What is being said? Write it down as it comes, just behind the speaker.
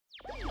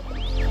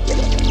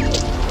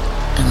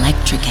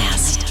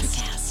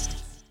Electricast.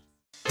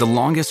 The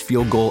longest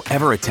field goal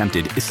ever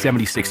attempted is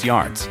 76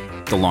 yards.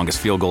 The longest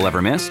field goal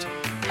ever missed?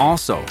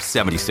 Also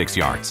 76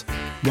 yards.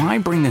 Why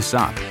bring this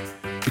up?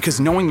 Because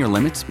knowing your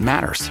limits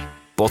matters,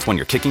 both when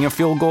you're kicking a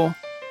field goal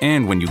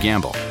and when you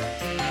gamble.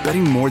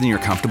 Betting more than you're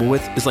comfortable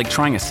with is like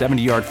trying a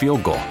 70-yard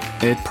field goal.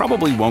 It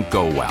probably won't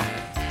go well.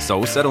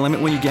 So set a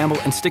limit when you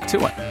gamble and stick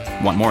to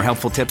it. Want more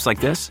helpful tips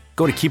like this?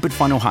 Go to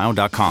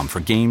keepitfunohio.com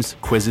for games,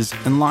 quizzes,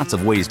 and lots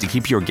of ways to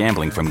keep your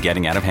gambling from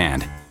getting out of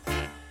hand.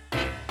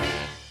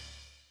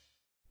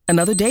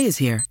 Another day is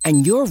here,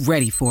 and you're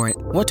ready for it.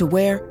 What to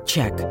wear?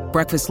 Check.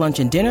 Breakfast, lunch,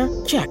 and dinner?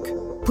 Check.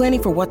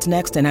 Planning for what's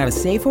next and how to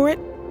save for it?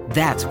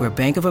 That's where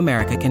Bank of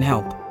America can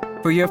help.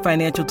 For your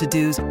financial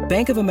to-dos,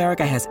 Bank of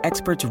America has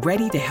experts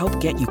ready to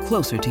help get you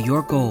closer to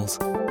your goals.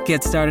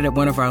 Get started at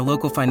one of our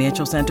local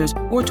financial centers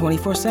or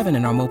 24/7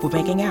 in our mobile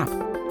banking app.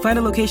 Find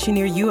a location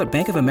near you at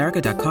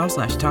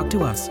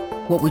bankofamerica.com/talktous.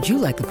 What would you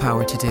like the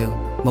power to do?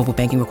 Mobile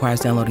banking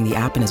requires downloading the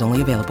app and is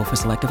only available for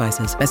select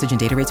devices. Message and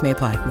data rates may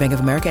apply. Bank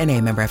of America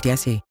NA, member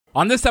FDIC.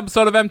 On this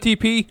episode of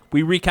MTP,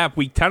 we recap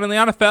Week 10 in the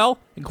NFL,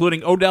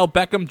 including Odell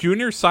Beckham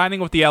Jr.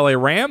 signing with the LA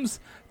Rams,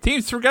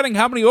 teams forgetting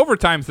how many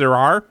overtimes there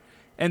are,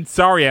 and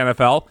sorry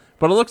NFL,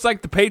 but it looks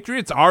like the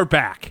Patriots are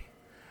back.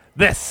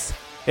 This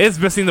is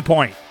Missing the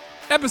Point,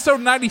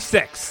 episode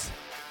 96,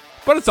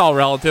 but it's all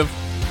relative.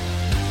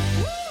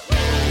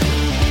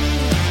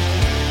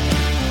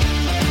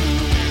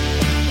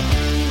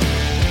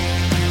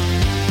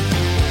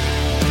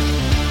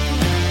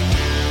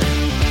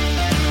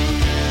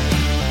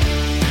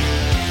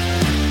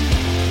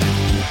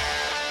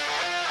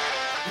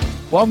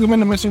 Welcome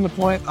into Missing the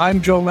Point.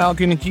 I'm Joe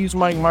Malkin. He's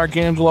Mike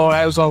Marcangelo.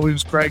 As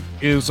always, Craig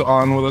is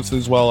on with us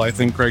as well. I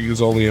think Craig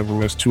has only ever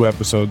missed 2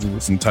 episodes of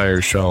this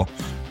entire show.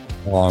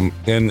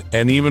 And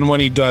even when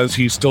he does,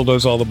 he still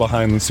does all the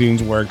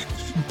behind-the-scenes work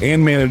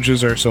and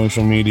manages our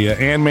social media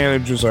and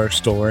manages our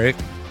story.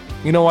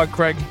 You know what,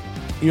 Craig?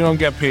 You don't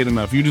get paid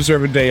enough. You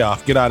deserve a day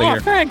off. Get out of here.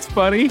 Thanks,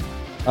 buddy.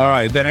 All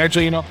right. Then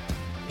actually,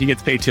 He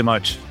gets paid too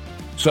much.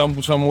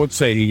 some would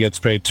say he gets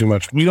paid too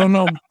much. We don't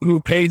know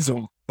who pays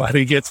him, but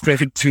he gets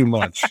paid too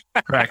much.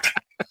 Correct.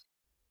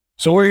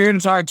 So we're here to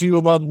talk to you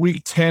about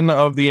Week 10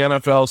 of the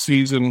NFL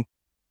season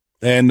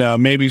and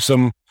maybe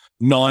some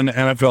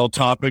non-NFL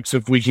topics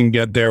if we can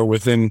get there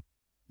within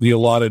the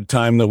allotted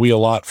time that we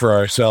allot for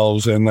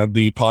ourselves and that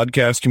the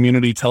podcast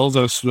community tells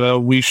us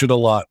we should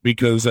allot,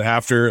 because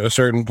after a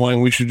certain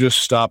point we should just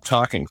stop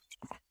talking.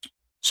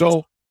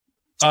 So,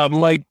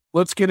 Mike,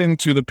 let's get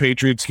into the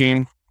Patriots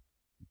game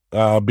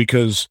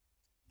because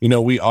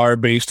we are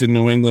based in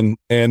New England.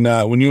 And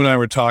when you and I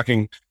were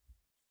talking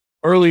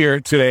earlier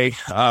today,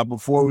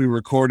 before we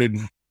recorded,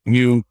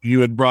 you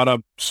had brought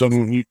up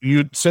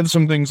you said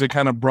some things that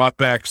kind of brought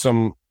back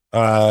some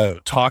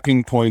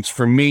talking points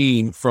for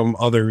me from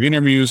other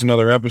interviews and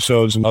other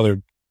episodes and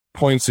other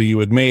points that you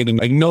had made.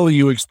 And I know that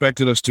you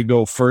expected us to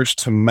go first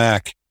to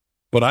Mac,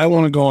 but I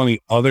want to go on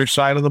the other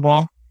side of the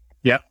ball.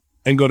 Yep.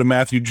 And go to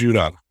Matthew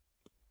Judon.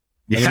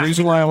 Yeah. And the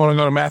reason why I want to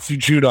go to Matthew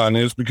Judon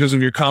is because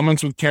of your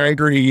comments with Carrie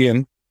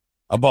Gregian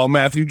about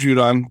Matthew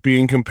Judon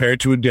being compared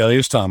to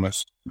Adelius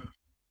Thomas.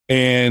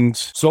 And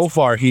so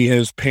far, he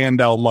has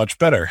panned out much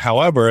better.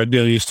 However,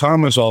 Adelius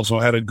Thomas also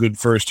had a good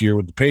first year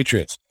with the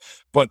Patriots.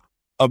 But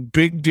a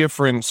big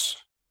difference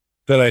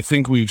that I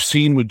think we've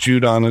seen with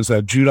Judon is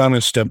that Judon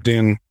has stepped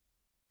in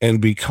and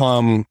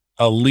become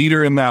a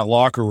leader in that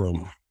locker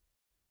room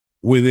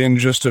within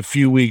just a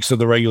few weeks of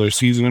the regular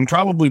season, and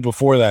probably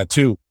before that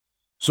too.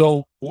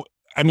 So,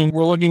 I mean,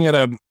 we're looking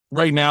at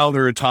right now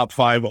they're a top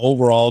 5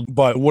 overall,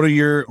 but what do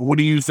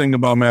you think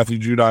about Matthew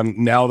Judon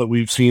now that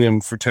we've seen him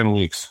for 10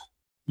 weeks?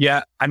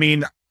 Yeah, I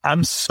mean,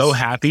 I'm so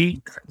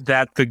happy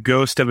that the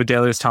ghost of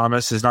Adelius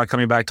Thomas is not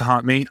coming back to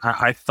haunt me.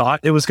 I thought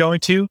it was going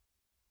to,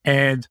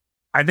 and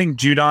I think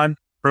Judon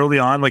early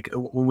on, like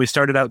when we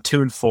started out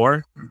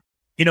 2-4,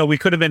 we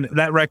could have been,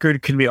 that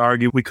record can be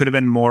argued, we could have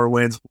been more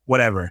wins,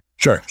 whatever.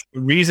 Sure.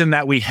 The reason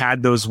that we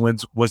had those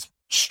wins was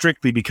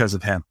strictly because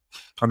of him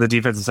on the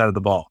defensive side of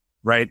the ball,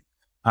 right?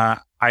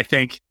 I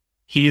think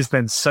he's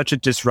been such a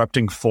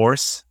disrupting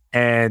force,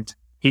 and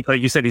he,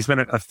 like you said, he's been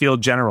a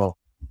field general.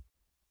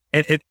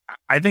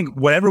 I think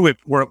whatever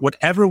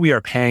we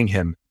are paying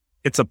him,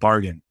 it's a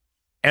bargain.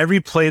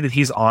 Every play that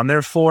he's on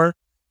there for,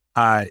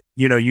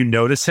 you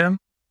notice him.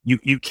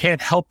 You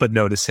can't help but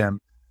notice him.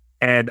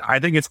 And I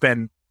think it's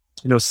been,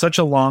 such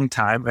a long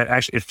time. And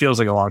actually, it feels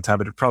like a long time,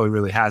 but it probably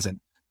really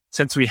hasn't,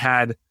 since we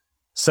had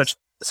such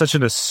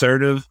an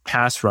assertive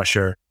pass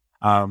rusher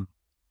on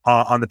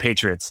the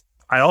Patriots.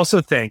 I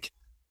also think,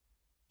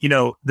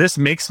 this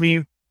makes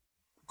me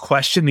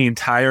question the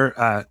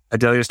entire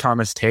Adelius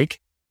Thomas take.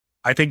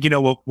 I think,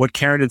 what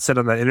Karen had said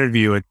on that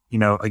interview, and,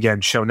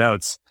 again, show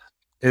notes,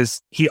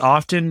 is he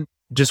often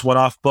just went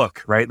off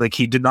book, right? Like,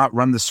 he did not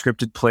run the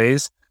scripted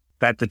plays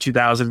that the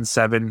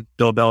 2007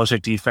 Bill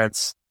Belichick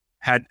defense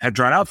had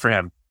drawn out for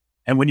him.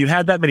 And when you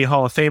had that many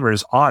Hall of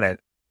Famers on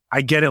it,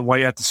 I get it why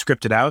you have to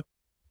script it out.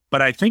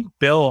 But I think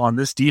Bill on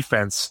this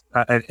defense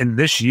in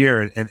this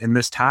year and in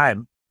this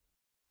time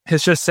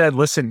has just said,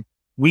 listen,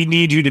 we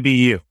need you to be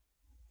you.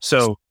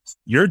 So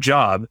your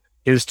job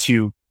is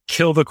to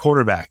kill the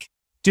quarterback.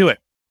 Do it.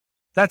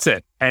 That's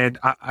it. And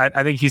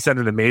I think he's done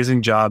an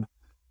amazing job.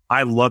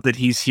 I love that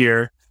he's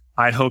here.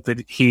 I hope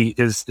that he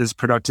is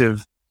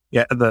productive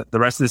the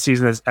rest of the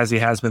season as he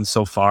has been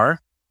so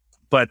far.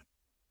 But,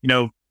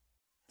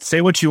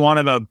 say what you want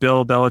about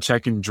Bill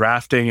Belichick and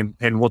drafting,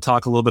 and we'll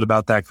talk a little bit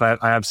about that.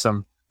 I have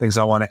some things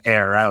I want to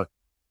air out.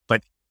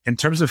 But in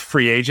terms of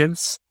free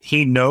agents,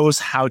 he knows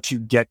how to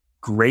get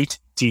great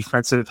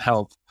defensive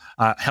help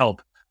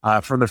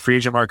from the free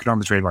agent market or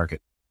the trade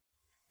market.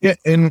 Yeah,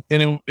 and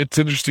it's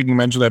interesting to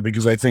mention that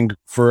because I think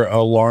for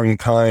a long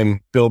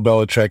time, Bill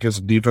Belichick is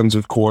a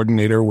defensive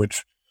coordinator,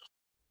 which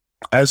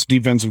as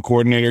defensive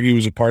coordinator, he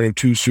was a part of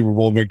 2 Super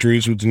Bowl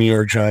victories with the New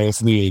York Giants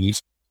in the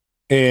 80s.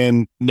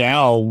 And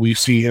now we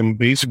see him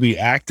basically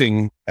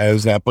acting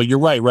as that. But you're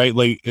right?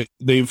 Like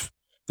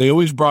they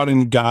always brought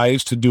in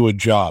guys to do a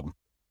job.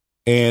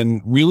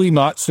 And really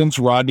not since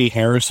Rodney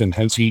Harrison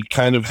has he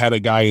kind of had a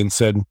guy and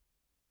said,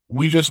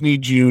 we just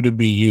need you to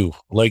be you,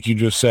 like you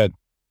just said.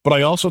 But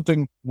I also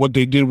think what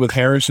they did with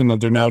Harrison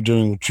that they're now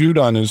doing with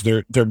Judon is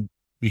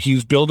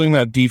he's building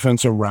that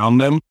defense around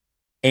them,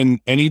 and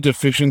any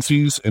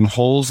deficiencies and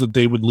holes that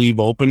they would leave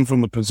open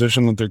from the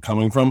position that they're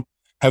coming from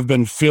have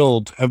been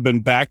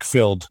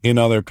backfilled in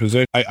other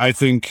positions. I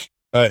think,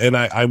 and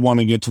I want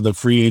to get to the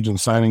free agent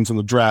signings in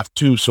the draft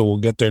too, so we'll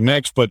get there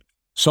next. But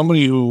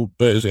somebody who,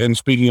 and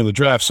speaking of the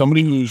draft,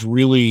 somebody who's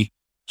really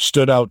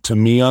stood out to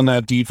me on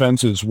that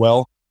defense as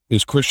well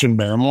is Christian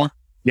Barmore.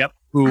 Yep.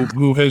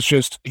 Who has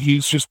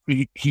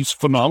he's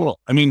phenomenal.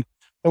 I mean,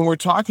 when we're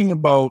talking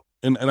about,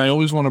 and I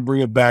always want to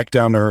bring it back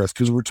down to earth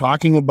because we're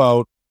talking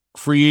about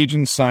free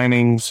agent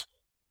signings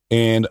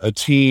and a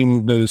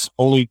team that is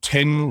only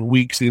 10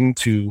 weeks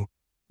into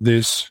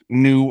this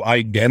new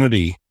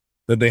identity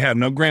that they have.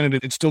 Now,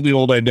 granted, it's still the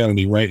old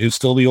identity, right? It's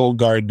still the old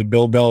guard, the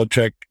Bill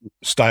Belichick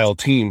style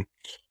team,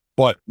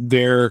 but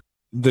they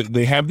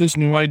have this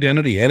new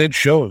identity and it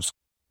shows.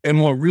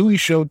 And what really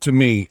showed to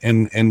me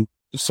and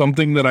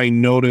something that I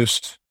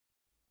noticed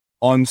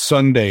on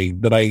Sunday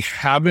that I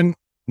haven't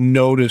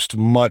noticed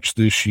much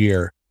this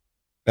year.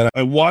 And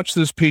I watched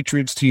this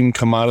Patriots team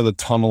come out of the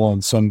tunnel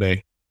on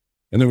Sunday,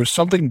 and there was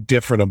something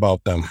different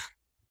about them.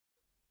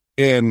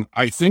 And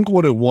I think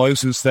what it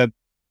was is that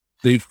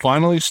they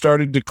finally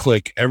started to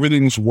click.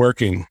 Everything's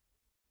working.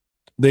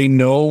 They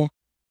know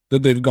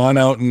that they've gone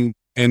out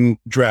and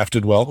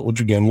drafted well,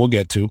 which again, we'll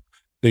get to.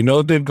 They know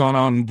that they've gone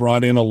out and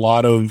brought in a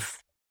lot of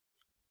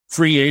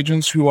free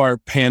agents who are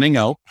panning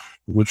out,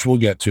 which we'll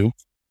get to.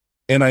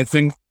 And I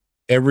think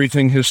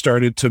everything has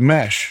started to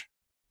mesh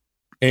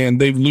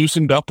and they've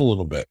loosened up a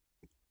little bit.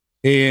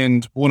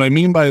 And what I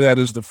mean by that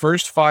is the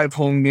first 5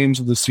 home games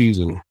of the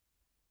season,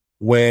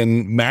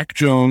 when Mac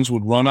Jones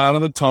would run out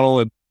of the tunnel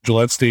at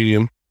Gillette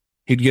Stadium,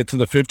 he'd get to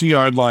the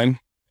 50-yard line,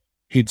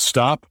 he'd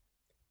stop,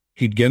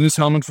 he'd get his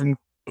helmet from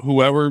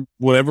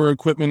whatever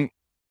equipment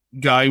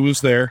guy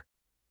was there,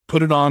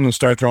 put it on and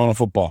start throwing a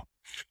football.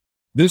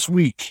 This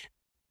week,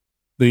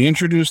 they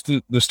introduced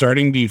the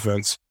starting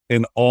defense,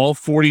 and all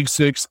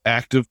 46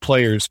 active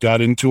players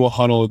got into a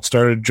huddle and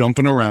started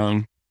jumping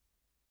around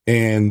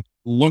and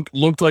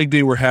looked like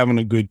they were having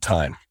a good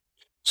time.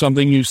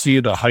 Something you see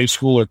at a high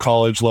school or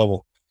college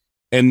level.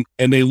 And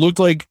they looked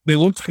like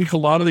a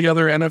lot of the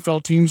other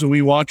NFL teams that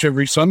we watch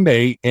every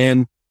Sunday,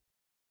 and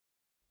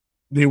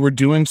they were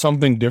doing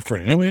something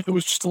different. Anyway, it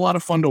was just a lot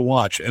of fun to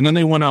watch. And then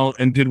they went out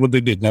and did what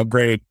they did. Now,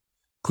 granted,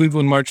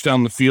 Cleveland marched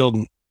down the field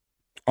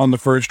on the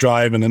first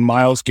drive, and then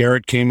Myles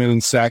Garrett came in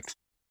and sacked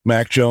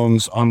Mac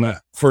Jones on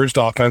the first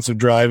offensive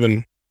drive.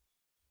 And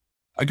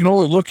I can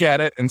only look at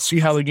it and see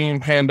how the game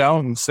panned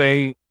out and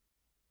say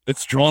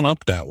it's drawn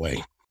up that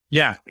way.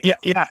 Yeah.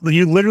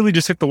 You literally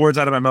just took the words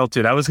out of my mouth,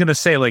 dude. I was going to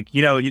say,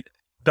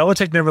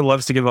 Belichick never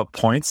loves to give up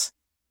points,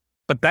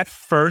 but that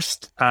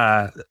first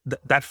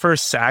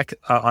sack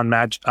on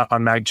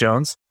Mac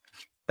Jones,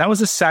 that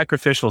was a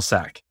sacrificial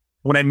sack.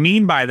 What I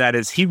mean by that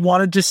is he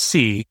wanted to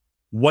see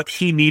what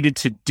he needed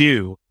to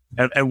do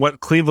and what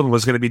Cleveland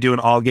was going to be doing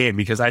all game,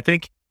 because I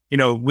think,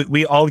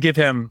 we all give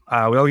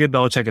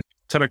Belichick a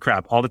ton of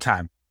crap all the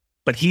time,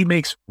 but he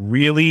makes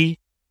really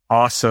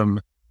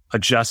awesome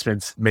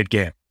adjustments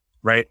mid-game,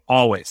 right?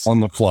 Always. On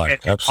the fly,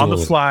 absolutely. On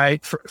the fly,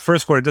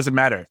 first quarter, it doesn't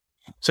matter.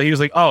 So he was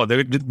like, oh,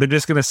 they're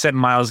just going to send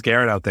Myles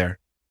Garrett out there.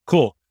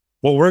 Cool.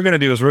 What we're going to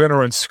do is we're going to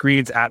run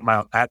screens at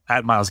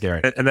Myles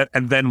Garrett.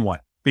 And then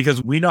what?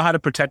 Because we know how to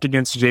protect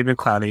against Jadeveon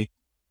Clowney.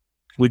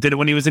 We did it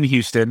when he was in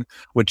Houston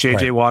with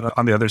J.J. Watt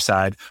on the other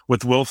side,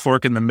 with Will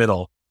Fork in the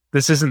middle.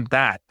 This isn't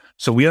that.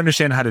 So we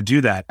understand how to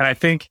do that. And I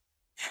think,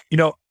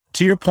 to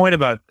your point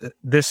about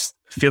this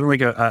feeling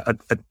like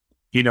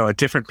a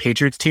different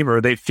Patriots team,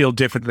 or they feel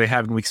different than they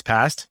have in weeks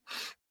past,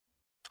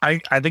 I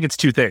think it's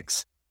 2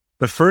 things.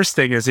 The first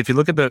thing is, if you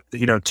look at the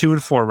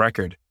 2-4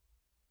 record,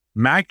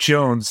 Mac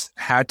Jones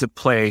had to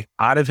play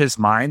out of his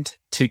mind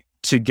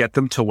to get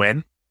them to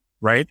win,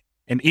 right?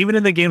 And even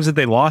in the games that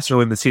they lost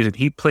early in the season,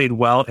 he played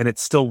well, and it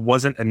still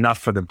wasn't enough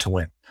for them to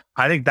win.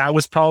 I think that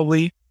was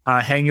probably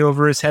hanging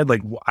over his head.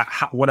 Like,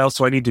 what else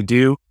do I need to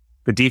do?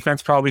 The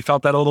defense probably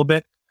felt that a little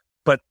bit.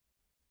 But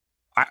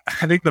I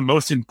think the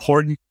most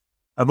important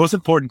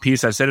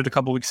piece, I said it a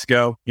couple weeks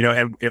ago,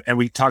 and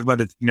we talked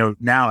about it,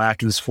 now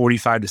after this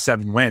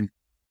 45-7 win,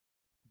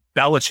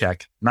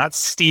 Belichick, not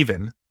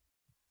Steven,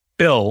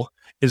 Bill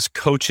is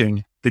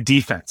coaching the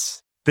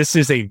defense. This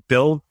is a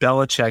Bill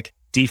Belichick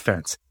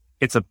defense.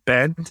 It's a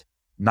bend,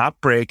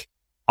 not break,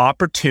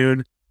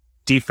 opportune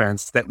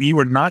defense that we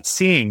were not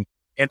seeing.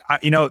 And,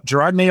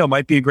 Gerard Mayo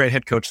might be a great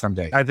head coach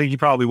someday. I think he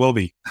probably will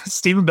be.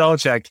 Steven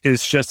Belichick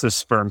is just a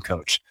sperm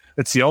coach.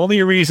 That's the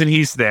only reason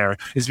he's there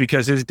is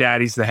because his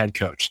daddy's the head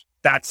coach.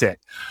 That's it.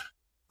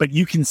 But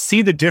you can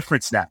see the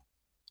difference now.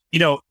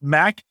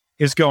 Mac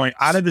is going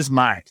out of his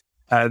mind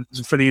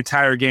for the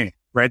entire game,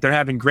 right? They're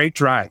having great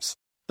drives.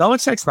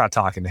 Belichick's not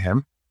talking to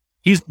him.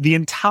 He's the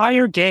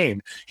entire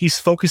game. He's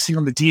focusing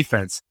on the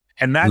defense.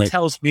 And that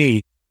tells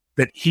me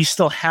that he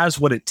still has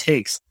what it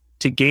takes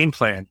to game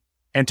plan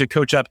and to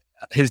coach up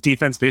his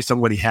defense based on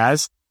what he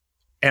has.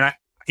 And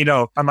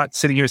I'm not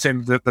sitting here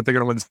saying that they're going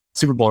to win the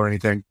Super Bowl or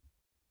anything,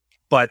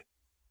 but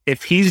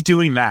if he's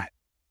doing that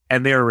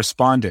and they are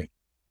responding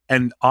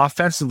and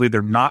offensively,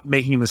 they're not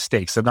making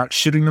mistakes, they're not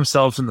shooting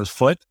themselves in the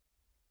foot,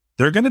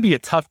 they're going to be a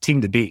tough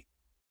team to beat.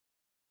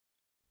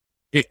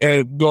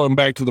 Going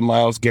back to the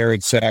Myles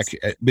Garrett sack,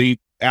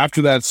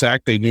 after that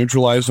sack, they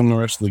neutralized him the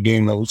rest of the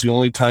game. That was the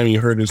only time he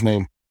heard his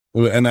name.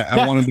 And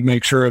I wanted to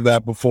make sure of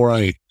that before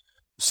I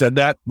said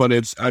that, but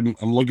I'm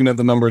looking at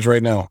the numbers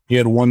right now. He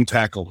had one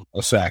tackle,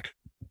 a sack.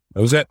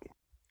 That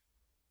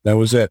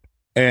was it.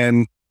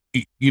 And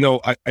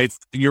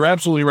you're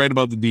absolutely right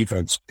about the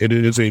defense. It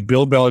is a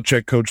Bill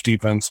Belichick coach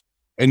defense,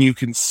 and you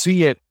can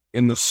see it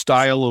in the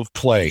style of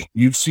play.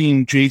 You've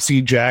seen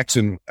J.C.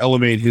 Jackson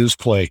elevate his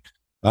play.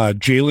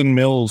 Jalen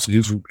Mills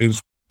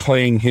is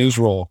playing his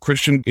role.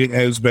 Christian, it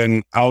has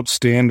been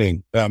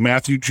outstanding.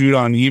 Matthew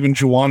Judon, even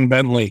Juwan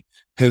Bentley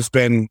has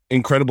been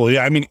incredible.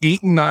 Yeah,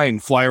 8 and 9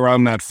 fly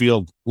around that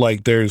field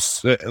like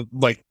bats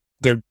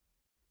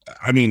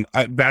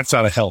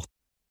out of hell.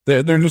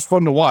 They're just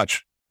fun to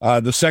watch.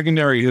 The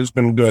secondary has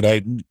been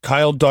good.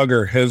 Kyle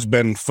Duggar has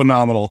been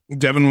phenomenal.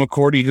 Devin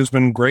McCourty has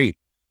been great.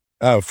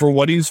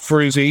 For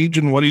his age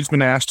and what he's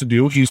been asked to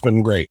do, he's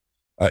been great.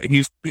 I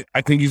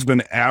think he's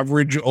been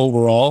average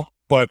overall,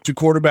 but to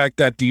quarterback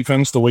that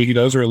defense the way he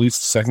does, or at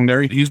least the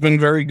secondary, he's been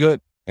very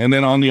good. And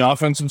then on the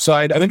offensive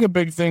side, I think a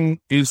big thing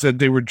is that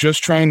they were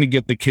just trying to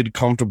get the kid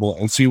comfortable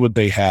and see what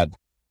they had.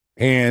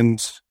 And,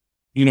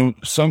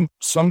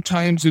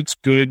 sometimes it's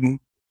good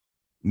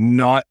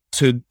not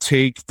to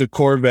take the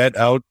Corvette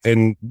out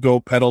and go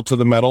pedal to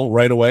the metal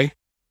right away.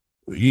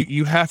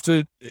 You have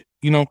to,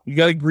 you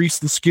got to grease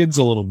the skids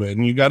a little bit,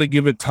 and you got to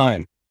give it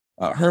time.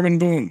 Herman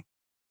Boone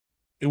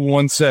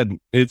once said,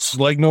 it's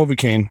like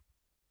Novocaine.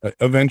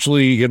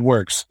 Eventually it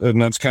works.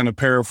 And that's kind of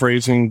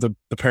paraphrasing the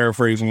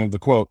paraphrasing of the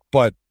quote,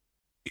 but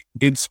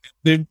they've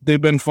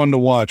been fun to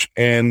watch.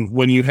 And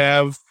when you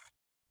have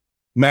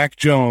Mac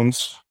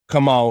Jones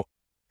come out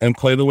and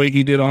play the way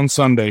he did on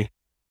Sunday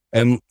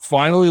and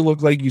finally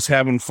look like he's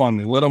having fun,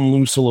 they let him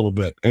loose a little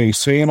bit, and he's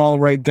saying all the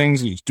right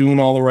things, he's doing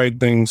all the right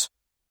things,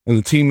 and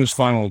the team is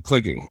finally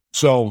clicking.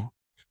 So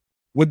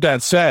with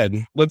that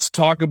said, let's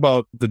talk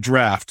about the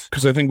draft,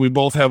 because I think we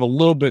both have a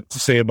little bit to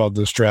say about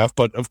this draft.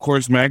 But of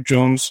course, Mac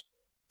Jones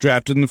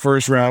drafted in the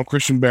first round,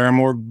 Christian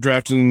Barmore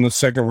drafted in the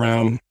second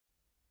round,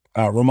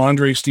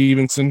 Ramondre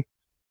Stevenson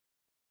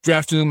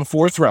drafted in the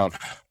fourth round.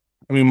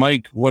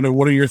 Mike, what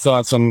are your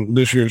thoughts on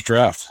this year's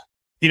draft?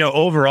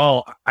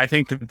 Overall, I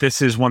think that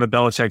this is one of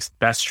Belichick's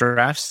best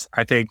drafts.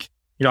 I think,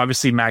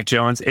 obviously Mac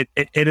Jones, it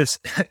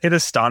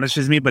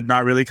astonishes me, but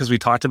not really, because we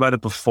talked about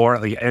it before,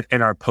 like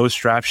in our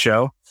post-draft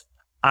show.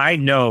 I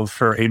know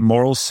for a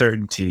moral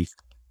certainty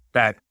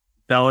that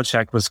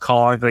Belichick was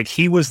calling, like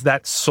he was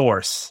that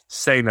source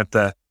saying that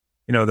the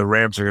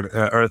Rams are going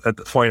to, or that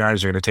the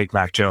 49ers are going to take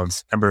Mac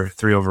Jones, number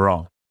 3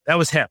 overall. That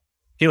was him.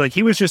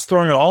 He was just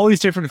throwing out all these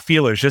different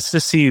feelers just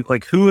to see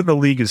like who in the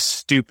league is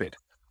stupid,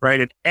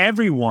 right? And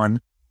everyone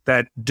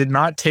that did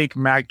not take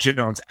Mac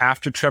Jones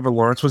after Trevor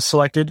Lawrence was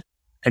selected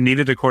and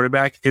needed a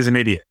quarterback is an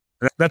idiot.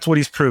 That's what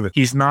he's proven.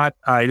 He's not,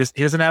 he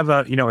doesn't have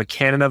a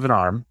cannon of an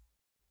arm,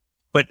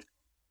 but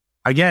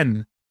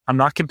again, I'm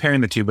not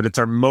comparing the two, but it's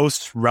our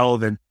most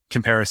relevant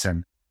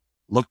comparison.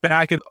 Look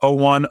back at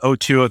 01,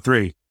 02,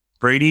 03.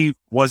 Brady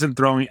wasn't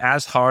throwing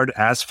as hard,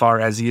 as far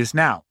as he is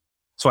now.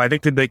 So I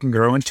think that they can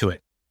grow into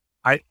it.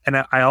 I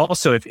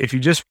also, if you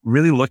just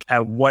really look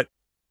at what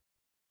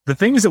the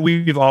things that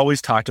we've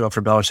always talked about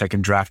for Belichick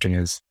in drafting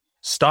is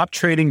stop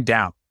trading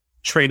down,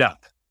 trade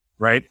up,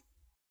 right?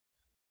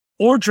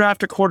 Or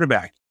draft a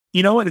quarterback.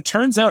 You know what? It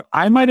turns out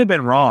I might have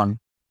been wrong,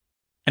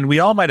 and we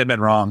all might have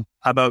been wrong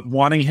about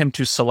wanting him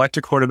to select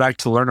a quarterback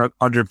to learn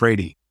under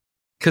Brady.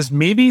 Because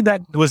maybe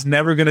that was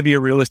never going to be a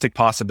realistic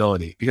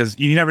possibility, because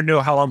you never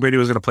know how long Brady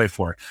was going to play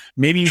for.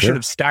 Maybe you should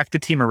have stacked the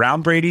team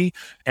around Brady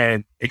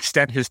and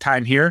extend his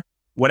time here,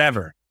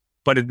 whatever.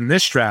 But in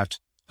this draft,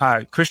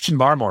 Christian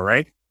Barmore,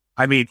 right?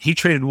 He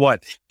traded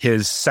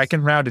his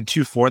second round and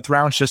 2 fourth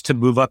rounds just to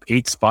move up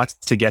 8 spots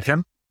to get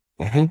him.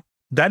 Mm-hmm.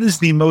 That is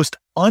the most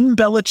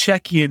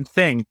un-Belichickian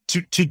thing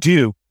to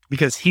do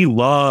because he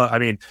loves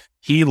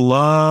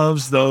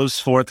those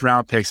fourth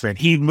round picks, man.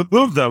 He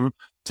moved them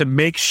to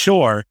make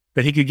sure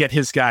that he could get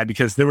his guy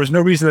because there was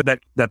no reason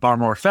that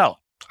Barmore fell.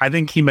 I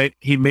think he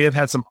may have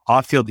had some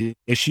off-field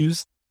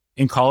issues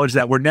in college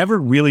that were never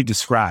really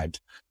described.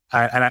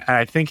 And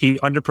I think he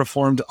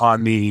underperformed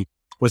on the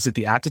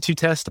aptitude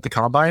test at the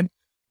combine?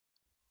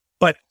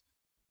 But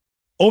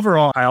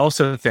overall, I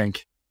also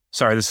think,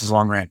 sorry, this is a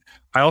long rant.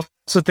 I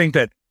also think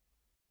that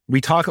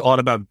we talk a lot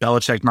about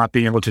Belichick not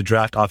being able to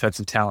draft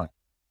offensive talent.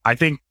 I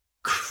think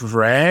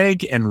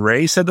Craig and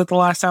Ray said that the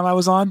last time I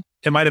was on.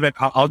 It might have been,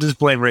 I'll just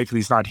blame Ray because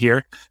he's not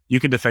here. You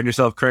can defend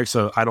yourself, Craig,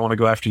 so I don't want to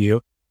go after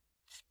you.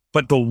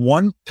 But the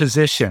one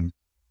position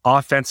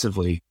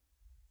offensively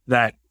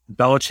that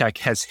Belichick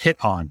has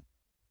hit on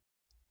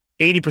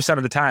 80%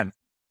 of the time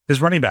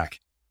is running back,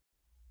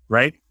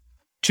 right?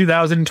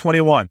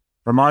 2021,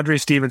 Ramondre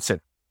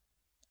Stevenson.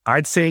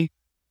 I'd say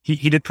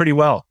he did pretty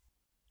well.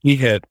 He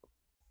hit.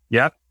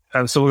 Yep.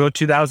 So we'll go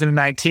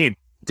 2019,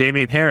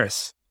 Damian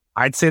Harris.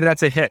 I'd say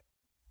that's a hit.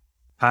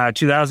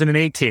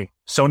 2018,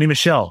 Sony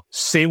Michel.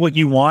 Say what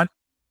you want.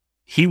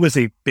 He was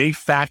a big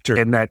factor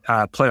in that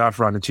playoff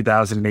run in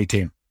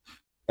 2018.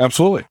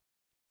 Absolutely.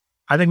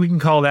 I think we can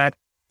call that,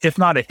 if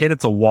not a hit,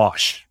 it's a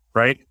wash,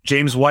 right?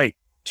 James White,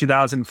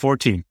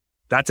 2014.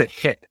 That's a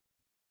hit.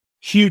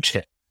 Huge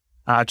hit.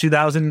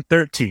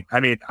 2013. I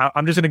mean,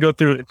 I'm just going to go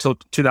through until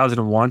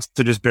 2001,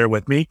 so just bear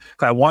with me.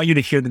 I want you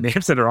to hear the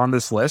names that are on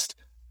this list.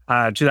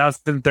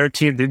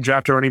 2013, didn't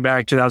draft a running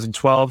back.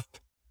 2012,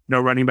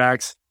 no running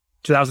backs.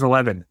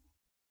 2011,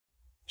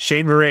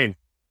 Shane Vereen,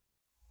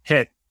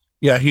 hit.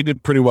 Yeah, he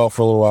did pretty well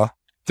for a little while.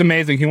 It's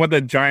amazing. He went to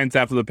the Giants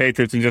after the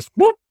Patriots and just,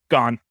 whoop,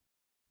 gone.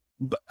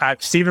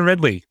 Stephen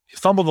Ridley, he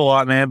fumbled a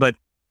lot, man, but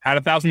had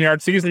a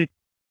 1,000-yard season.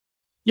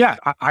 Yeah,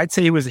 I'd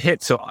say he was a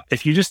hit. So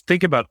if you just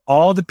think about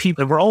all the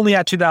people, we're only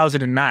at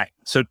 2009.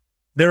 So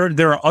there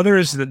are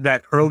others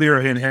that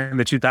earlier in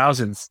the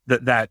 2000s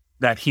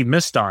that he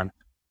missed on.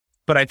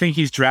 But I think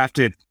he's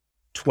drafted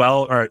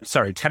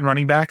 10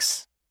 running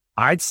backs.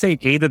 I'd say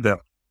 8 of them,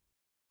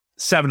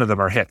 7 of them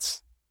are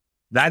hits.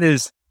 That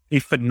is a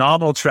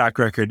phenomenal track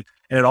record.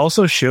 And it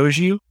also shows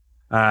you,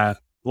 my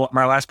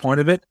last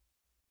point of it,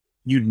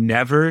 you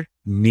never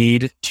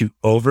need to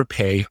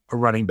overpay a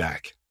running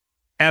back.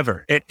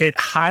 Ever. It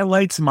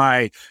highlights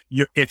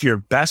if your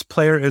best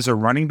player is a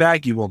running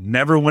back, you will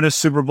never win a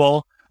Super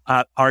Bowl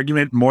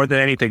argument more than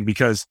anything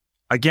because,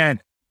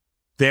 again,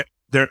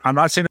 I'm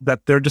not saying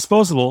that they're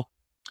disposable,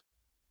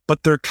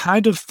 but they're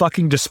kind of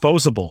fucking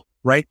disposable,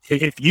 right?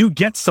 If you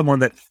get someone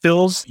that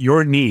fills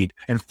your need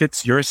and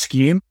fits your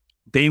scheme,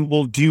 they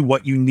will do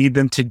what you need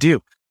them to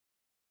do.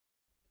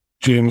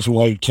 James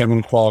White,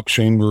 Kevin Kwok,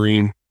 Shane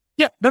Vereen.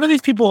 Yeah, none of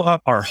these people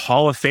are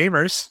Hall of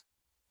Famers,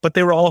 but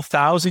they were all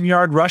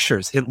 1,000-yard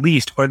rushers at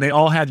least, or they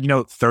all had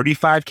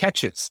 35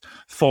 catches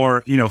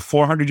for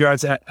 400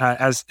 yards out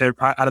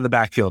of the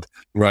backfield.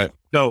 Right.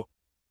 So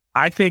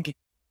I think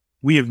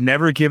we have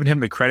never given him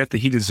the credit that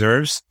he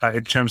deserves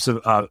in terms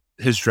of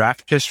his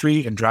draft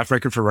history and draft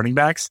record for running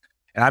backs.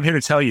 And I'm here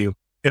to tell you,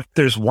 if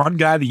there's one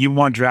guy that you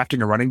want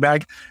drafting a running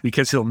back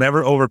because he'll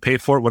never overpay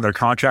for it when their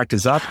contract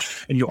is up,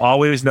 and you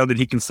always know that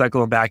he can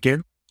cycle him back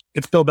in,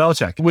 it's Bill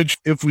Belichick. Which,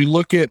 if we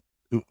look at,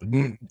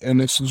 and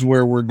this is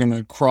where we're going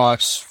to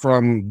cross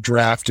from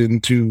draft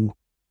into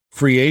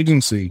free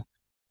agency,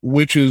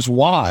 which is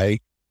why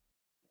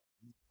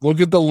look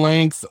at the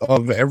length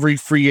of every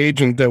free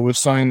agent that was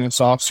signed this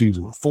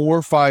offseason, 4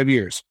 or 5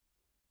 years.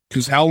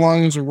 Because how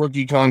long is a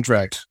rookie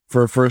contract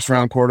for a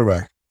first-round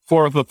quarterback?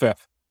 4th or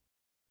 5th.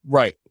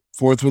 Right,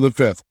 4th or the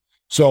 5th.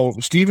 So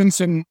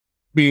Stevenson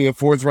being a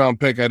 4th-round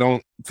pick, I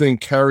don't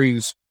think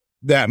carries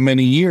that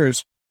many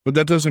years, but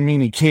that doesn't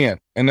mean he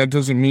can't. And that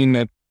doesn't mean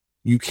that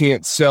you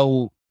can't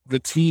sell the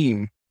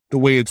team the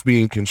way it's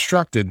being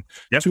constructed.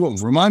 Yep. To him.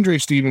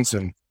 Ramondre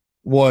Stevenson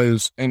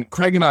was, and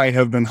Craig and I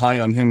have been high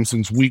on him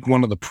since week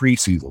 1 of the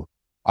preseason.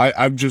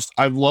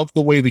 I've loved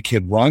the way the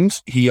kid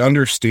runs. He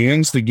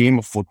understands the game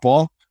of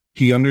football.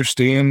 He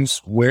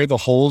understands where the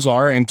holes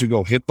are and to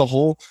go hit the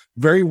hole.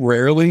 Very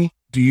rarely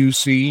do you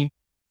see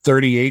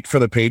 38 for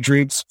the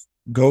Patriots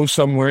go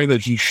somewhere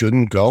that he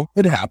shouldn't go.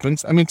 It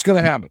happens. I mean, it's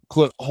going to happen.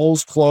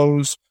 Holes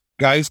close.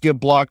 Guys get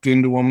blocked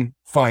into them.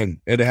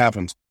 Fine. It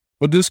happens.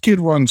 But this kid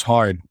runs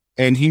hard,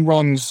 and he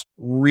runs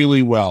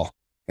really well,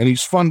 and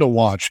he's fun to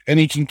watch, and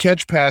he can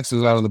catch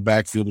passes out of the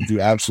backfield if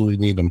you absolutely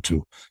need him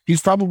to.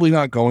 He's probably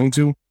not going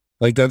to.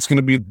 Like, that's going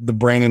to be the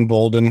Brandon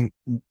Bolden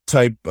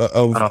type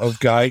of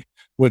guy,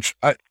 which,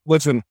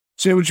 listen,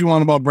 say what you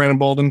want about Brandon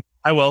Bolden.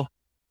 I will.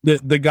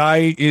 The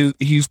guy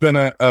he's been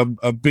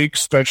a big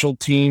special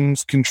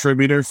teams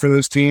contributor for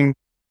this team,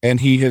 and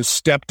he has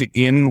stepped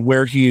in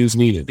where he is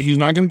needed. He's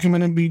not going to come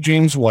in and be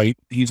James White.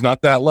 He's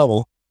not that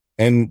level.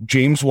 And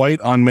James White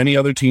on many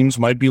other teams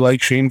might be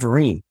like Shane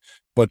Vereen,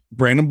 but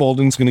Brandon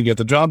Bolden's going to get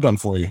the job done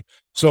for you.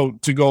 So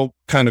to go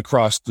kind of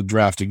cross the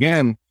draft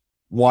again,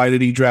 why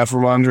did he draft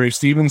Ramondre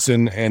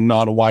Stevenson and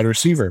not a wide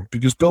receiver?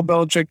 Because Bill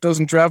Belichick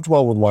doesn't draft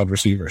well with wide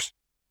receivers.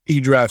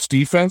 He drafts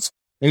defense,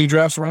 and he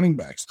drafts running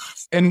backs.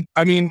 And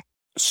I mean,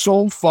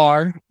 so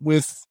far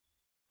with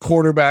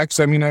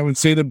quarterbacks, I mean, I would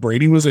say that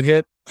Brady was a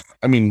hit.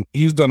 I mean,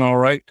 he's done all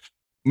right.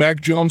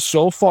 Mac Jones,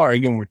 so far,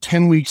 again, we're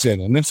 10 weeks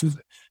in, and this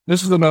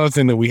is another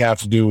thing that we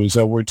have to do is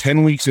that we're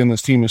 10 weeks in.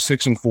 This team is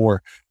 6-4.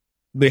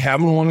 They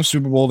haven't won a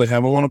Super Bowl. They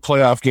haven't won a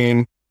playoff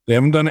game. They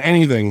haven't done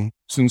anything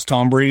since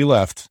Tom Brady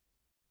left.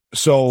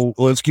 So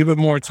let's give it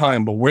more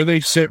time. But where they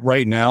sit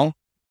right now,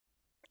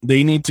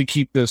 they need to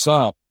keep this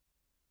up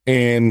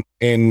and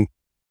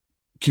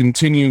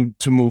continue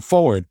to move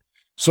forward.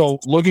 So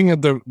looking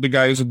at the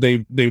guys that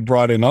they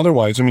brought in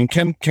otherwise, I mean,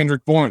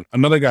 Kendrick Bourne,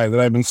 another guy that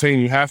I've been saying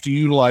you have to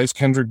utilize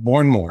Kendrick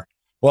Bourne more.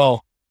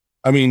 Well,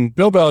 I mean,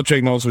 Bill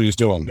Belichick knows what he's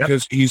doing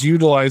because he's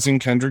utilizing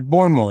Kendrick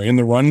Bourne more in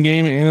the run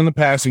game and in the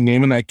passing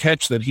game, and that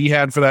catch that he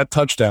had for that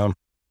touchdown,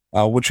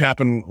 which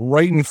happened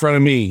right in front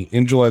of me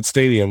in Gillette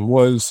Stadium,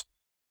 was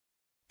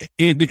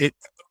it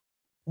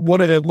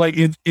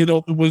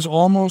was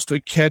almost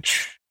a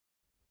catch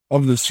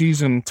of the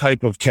season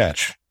type of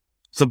catch.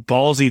 It's a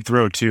ballsy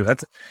throw too.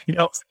 That's,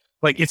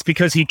 it's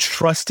because he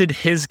trusted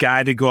his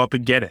guy to go up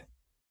and get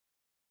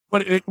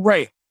it.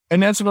 Right.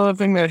 And that's another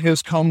thing that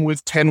has come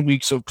with 10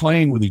 weeks of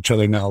playing with each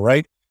other now,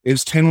 right?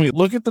 Is 10 weeks.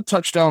 Look at the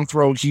touchdown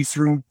throw he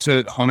threw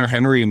to Hunter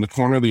Henry in the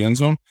corner of the end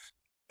zone.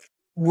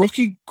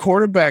 Rookie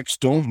quarterbacks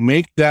don't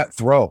make that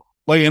throw.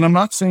 And I'm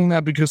not saying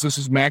that because this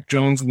is Mac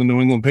Jones and the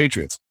New England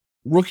Patriots.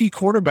 Rookie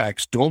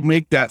quarterbacks don't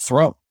make that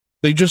throw.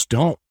 They just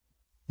don't.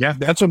 Yeah,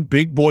 that's a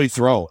big boy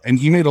throw. And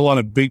he made a lot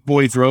of big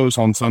boy throws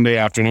on Sunday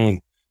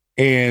afternoon.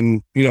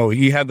 And,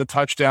 he had the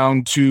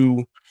touchdown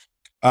to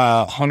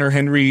Hunter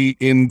Henry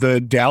in the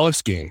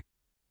Dallas game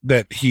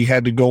that he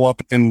had to go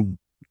up and,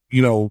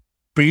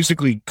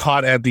 basically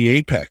caught at the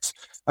apex.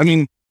 I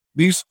mean,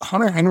 these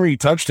Hunter Henry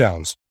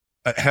touchdowns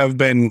have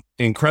been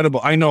incredible.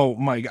 I know,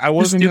 Mike, I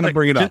wasn't going to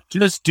bring it up.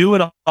 Just do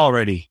it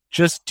already.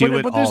 Just do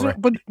it already.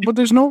 But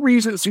there's no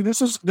reason. See,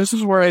 this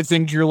is where I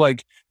think you're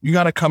like, you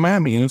got to come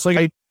at me. And it's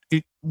like,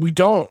 we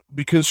don't,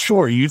 because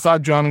sure, you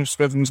thought Jonnu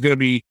Smith was going to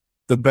be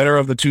the better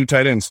of the two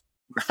tight ends.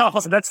 Oh,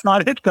 that's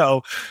not it,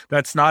 though.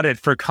 That's not it.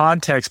 For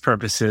context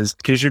purposes,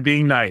 because you're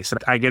being nice.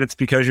 I get it's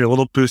because you're a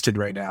little boosted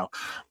right now.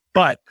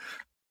 But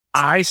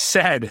I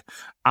said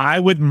I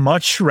would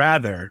much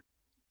rather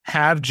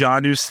have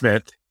Jonnu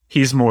Smith.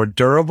 He's more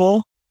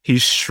durable.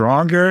 He's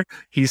stronger.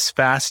 He's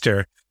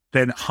faster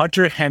than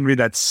Hunter Henry,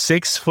 that's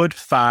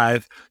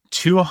 6'5",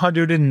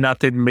 200 and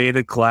nothing, made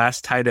of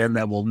glass tight end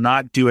that will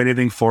not do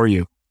anything for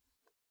you.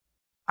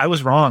 I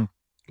was wrong.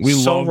 We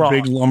love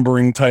big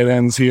lumbering tight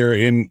ends here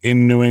in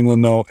New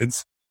England, though.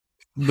 It's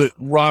the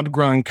Rob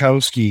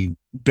Gronkowski,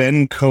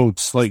 Ben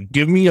Coates.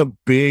 Give me a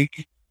big,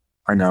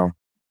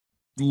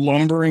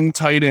 lumbering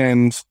tight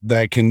end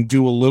that can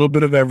do a little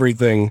bit of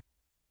everything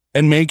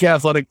and make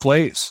athletic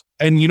plays.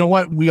 And you know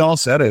what? We all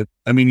said it.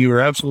 I mean, you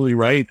were absolutely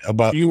right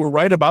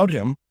about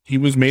him. He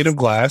was made of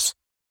glass,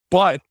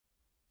 but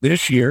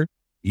this year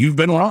you've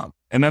been wrong,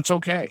 and that's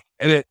okay.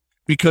 And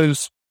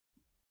because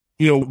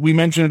we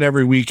mention it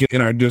every week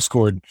in our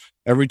Discord.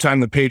 Every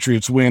time the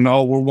Patriots win,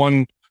 we're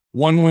one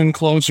win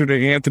closer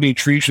to Anthony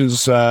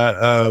Treish's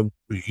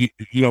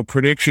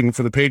prediction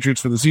for the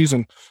Patriots for the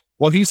season.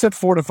 Well, he said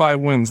 4 to 5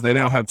 wins. They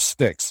now have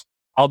 6.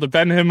 I'll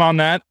defend him on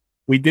that.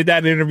 We did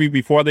that interview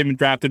before they even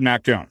drafted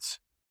Mac Jones.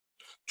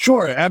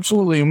 Sure,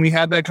 absolutely. And we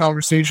had that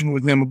conversation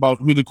with him about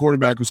who the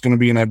quarterback was going to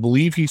be, and I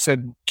believe he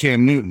said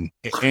Cam Newton.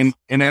 And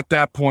at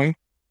that point,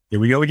 here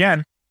we go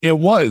again. It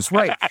was,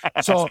 right.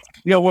 So,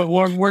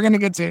 we're going to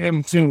get to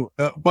him too.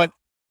 But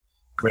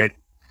great.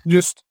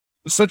 Just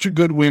such a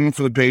good win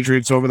for the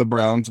Patriots over the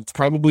Browns. It's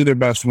probably their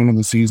best win of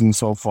the season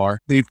so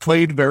far. They've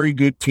played very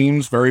good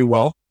teams very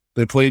well.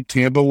 They played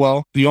Tampa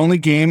well. The only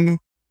 2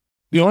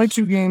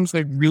 games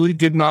they really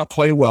did not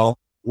play well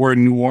were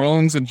New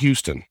Orleans and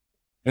Houston.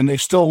 And they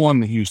still won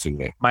the Houston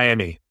game.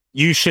 Miami.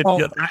 You should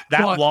now.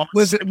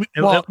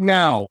 It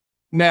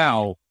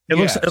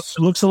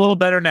looks a little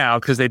better now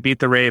because they beat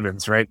the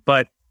Ravens, right?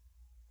 But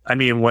I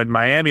mean, when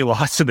Miami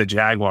lost to the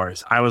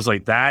Jaguars, I was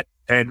like that.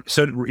 And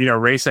so,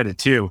 Ray said it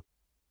too.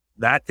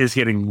 That is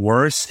getting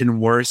worse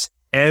and worse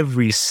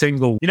every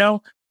single,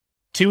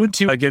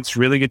 2-2 against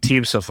really good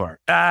teams so far.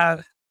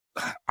 I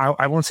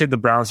won't say the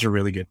Browns are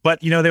really good,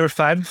 but they were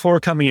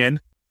 5-4 coming in.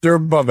 They're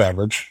above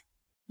average.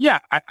 Yeah.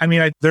 I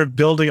mean, they're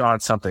building on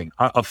something.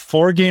 A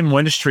 4-game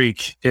win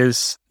streak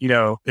is,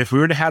 if we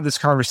were to have this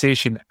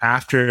conversation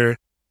after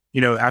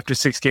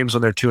 6 games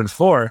when they're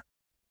 2-4,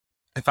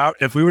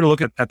 if we were to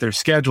look at their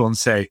schedule and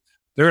say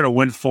they're going to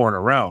win 4 in a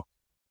row,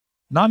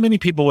 not many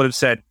people would have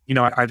said,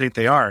 I think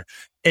they are.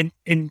 And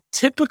in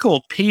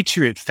typical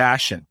Patriot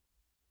fashion,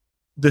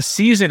 the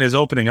season is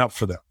opening up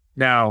for them.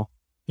 Now,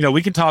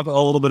 we can talk a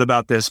little bit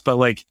about this,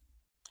 but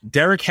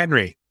Derrick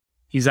Henry,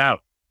 he's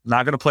out,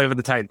 not going to play for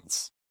the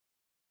Titans.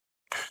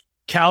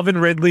 Calvin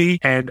Ridley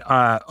and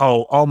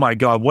oh my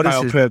God, what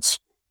Kyle is Pitts?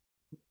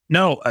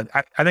 No,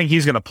 I think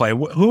he's going to play.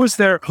 Who is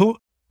there? Who?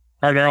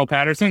 Cordell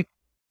Patterson.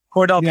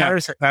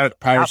 Patterson.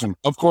 Patterson.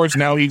 Of course,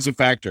 now he's a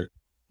factor.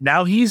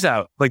 Now he's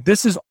out. Like,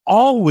 this is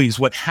always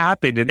what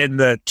happened in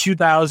the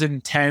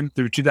 2010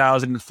 through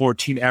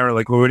 2014 era,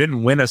 like, where we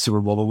didn't win a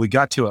Super Bowl, but we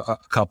got to a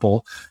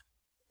couple.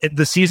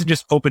 The season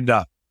just opened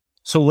up.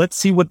 So let's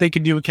see what they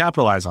can do and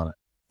capitalize on it.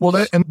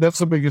 Well, that's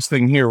the biggest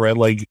thing here, right?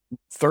 Like,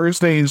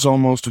 Thursday is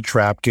almost a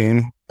trap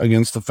game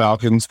against the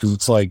Falcons because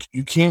it's like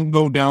you can't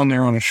go down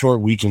there on a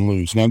short week and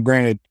lose. Now,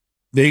 granted,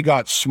 they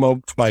got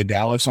smoked by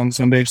Dallas on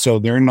Sunday, so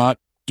they're not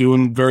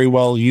doing very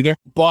well either.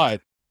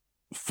 But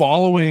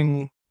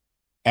following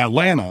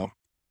Atlanta,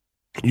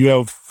 you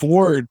have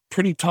 4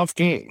 pretty tough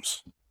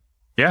games.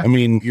 Yeah. I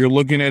mean, you're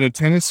looking at a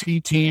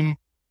Tennessee team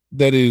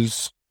that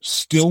is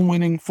still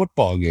winning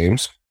football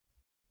games.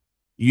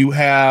 You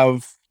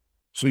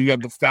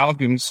got the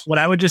Falcons. What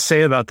I would just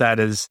say about that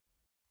is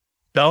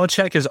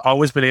Belichick has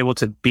always been able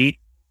to beat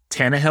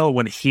Tannehill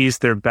when he's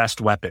their best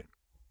weapon.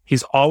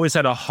 He's always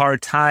had a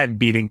hard time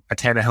beating a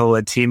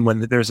Tannehill-led team when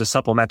there's a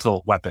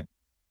supplemental weapon.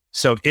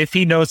 So if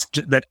he knows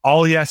that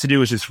all he has to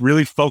do is just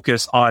really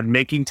focus on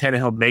making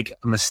Tannehill make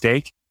a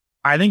mistake,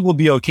 I think we'll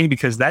be okay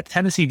because that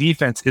Tennessee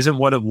defense isn't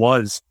what it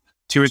was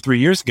 2 or 3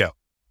 years ago.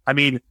 I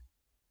mean,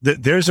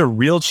 there's a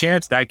real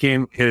chance that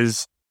game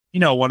is,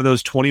 one of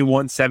those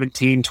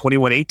 21-17,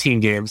 21-18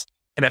 games.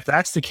 And if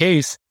that's the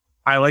case,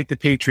 I like the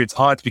Patriots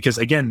odds because,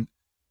 again,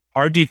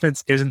 our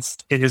defense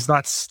is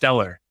not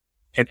stellar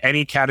in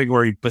any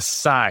category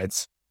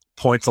besides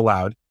points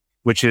allowed,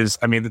 which is,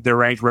 I mean, they're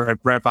ranked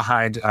right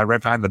behind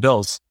the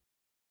Bills.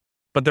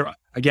 But they're,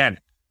 again,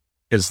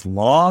 as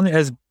long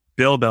as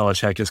Bill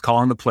Belichick is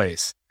calling the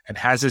plays and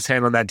has his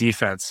hand on that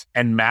defense,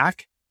 and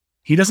Mac,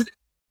 he doesn't,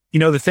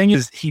 the thing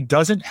is, he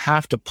doesn't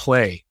have to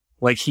play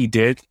like he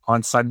did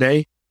on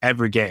Sunday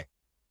every game.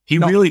 He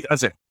really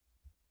doesn't.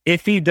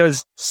 If he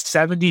does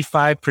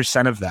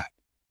 75% of that,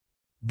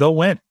 they'll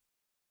win.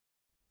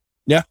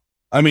 Yeah.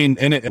 I mean,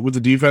 and with the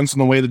defense and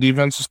the way the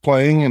defense is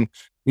playing, and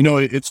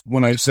it's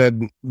when I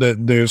said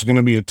that there's going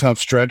to be a tough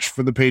stretch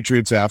for the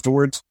Patriots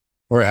afterwards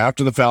or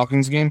after the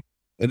Falcons game,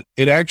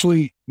 it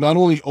actually not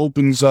only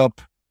opens up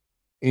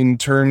in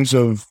terms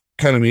of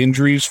kind of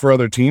injuries for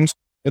other teams,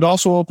 it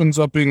also opens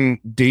up in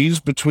days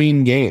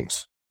between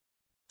games.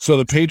 So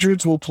the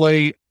Patriots will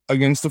play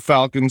against the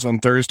Falcons on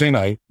Thursday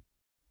night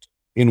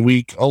in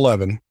week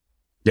 11.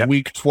 Yep.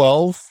 Week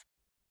 12,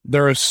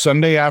 they're a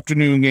Sunday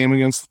afternoon game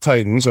against the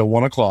Titans at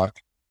 1:00.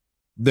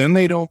 Then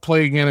they don't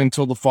play again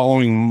until the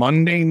following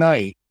Monday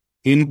night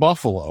in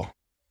Buffalo.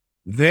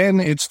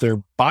 Then it's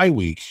their bye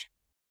week.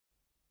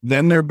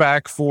 Then they're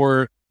back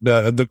for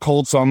the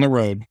Colts on the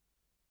road,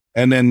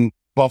 and then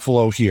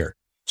Buffalo here.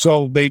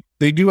 So they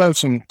do have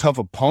some tough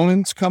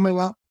opponents coming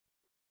up.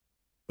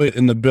 But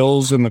in the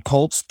Bills and the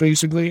Colts,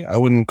 basically, I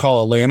wouldn't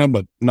call Atlanta,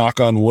 but knock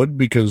on wood,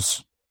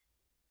 because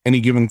any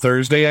given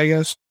Thursday, I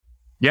guess.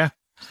 Yeah.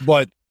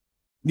 But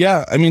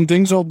yeah, I mean,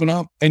 things open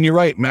up, and you're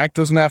right. Mac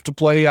doesn't have to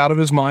play out of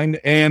his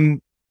mind.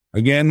 And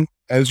again,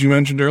 as you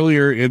mentioned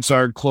earlier, it's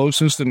our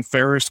closest and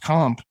fairest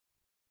comp.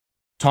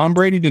 Tom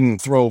Brady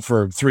didn't throw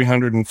for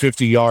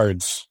 350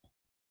 yards,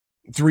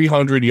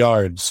 300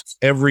 yards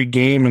every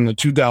game in the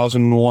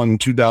 2001,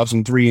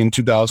 2003, and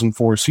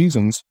 2004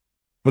 seasons,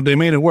 but they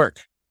made it work.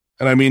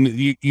 And I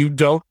mean, you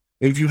don't,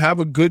 if you have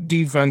a good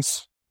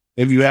defense,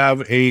 if you have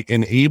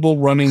an able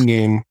running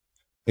game,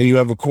 and you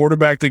have a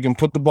quarterback that can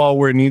put the ball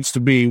where it needs to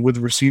be with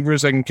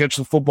receivers that can catch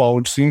the football,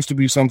 which seems to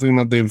be something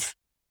that they've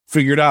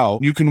figured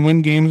out, you can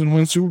win games and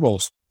win Super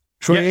Bowls.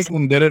 Troy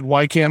Aikman did it.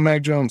 Why can't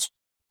Mac Jones?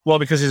 Well,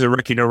 because he's a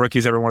rookie. No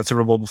rookie's ever won a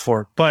Super Bowl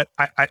before. But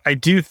I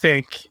do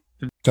think...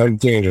 Time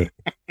to change it.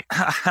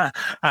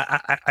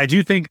 I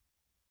do think,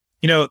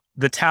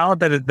 the talent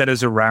that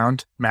is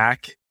around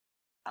Mac,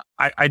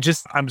 I'm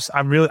just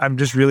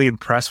really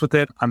impressed with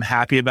it. I'm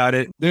happy about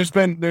it.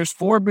 There's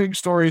 4 big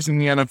stories in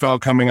the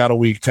NFL coming out of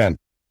week 10.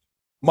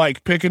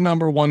 Mike, pick a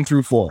number 1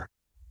 through 4.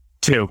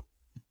 2.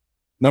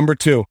 Number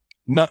 2.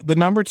 The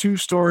number 2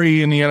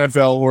 story in the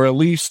NFL, or at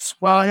least,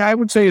 well, I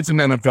would say it's an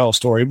NFL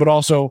story, but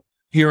also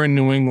here in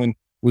New England,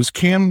 was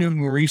Cam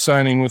Newton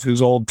re-signing with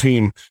his old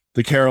team,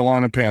 the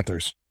Carolina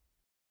Panthers.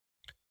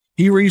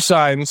 He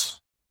re-signs.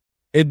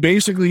 It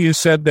basically is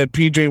said that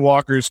PJ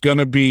Walker is going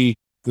to be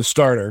the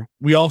starter.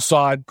 We all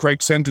saw it.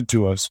 Craig sent it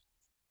to us.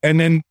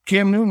 And then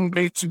Cam Newton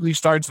basically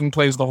starts and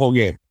plays the whole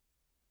game.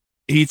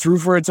 He threw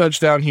for a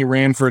touchdown. He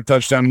ran for a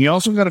touchdown. He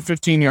also got a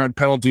 15-yard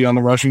penalty on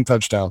the rushing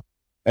touchdown.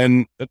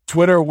 And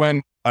Twitter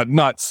went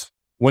nuts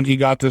when he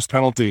got this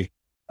penalty.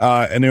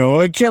 And they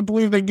were, I can't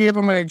believe they gave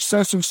him an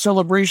excessive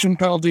celebration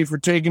penalty for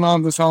taking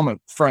on this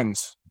helmet.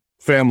 Friends,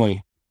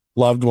 family,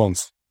 loved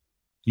ones.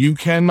 You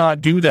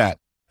cannot do that.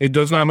 It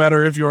does not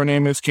matter if your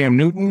name is Cam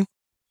Newton,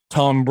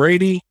 Tom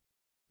Brady,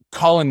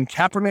 Colin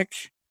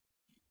Kaepernick,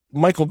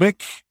 Michael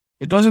Vick.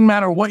 It doesn't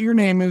matter what your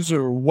name is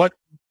or what,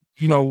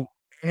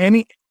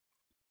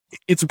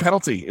 it's a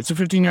penalty. It's a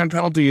 15-yard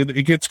penalty.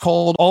 It gets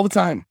called all the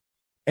time.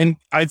 And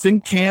I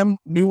think Cam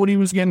knew what he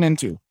was getting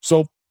into.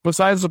 So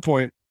besides the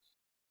point,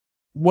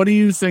 what do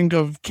you think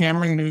of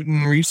Cameron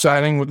Newton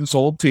re-signing with his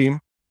old team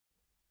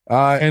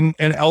and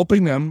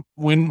helping them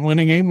win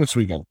a game this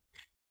weekend?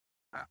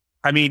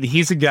 I mean,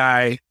 he's a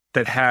guy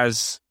that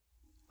has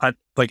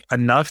like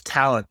enough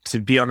talent to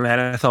be on an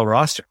NFL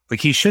roster. Like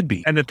he should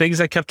be. And the things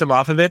that kept him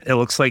off of it, it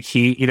looks like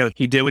he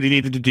did what he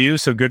needed to do.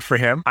 So good for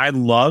him. I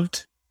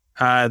loved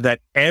that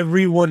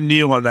everyone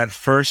knew on that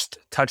first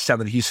touchdown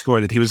that he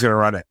scored that he was going to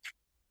run it.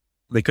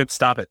 They couldn't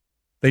stop it.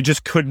 They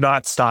just could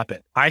not stop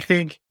it. I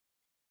think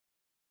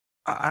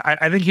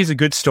he's a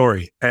good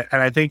story. And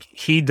I think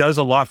he does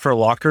a lot for a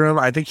locker room.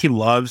 I think he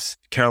loves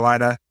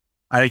Carolina.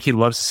 I think he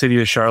loves the city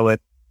of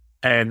Charlotte.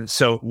 And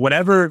so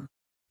whatever,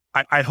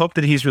 I hope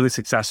that he's really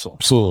successful.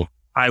 Absolutely.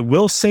 I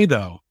will say,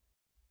 though,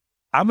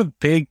 I'm a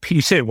big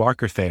PJ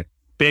Walker fan,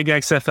 big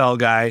XFL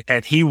guy,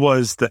 and he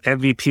was the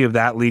MVP of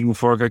that league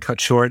before it got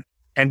cut short.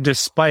 And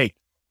despite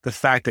the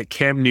fact that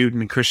Cam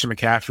Newton and Christian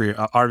McCaffrey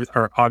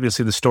are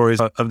obviously the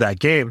stories of that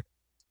game,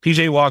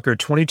 PJ Walker,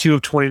 22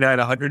 of 29,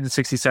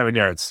 167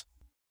 yards.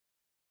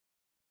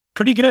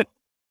 Pretty good.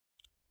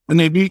 And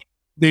they beat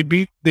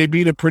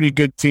a pretty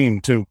good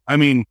team too. I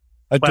mean,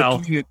 a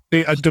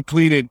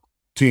depleted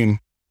team,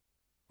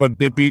 but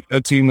they beat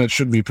a team that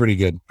should be pretty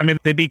good. I mean,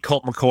 they beat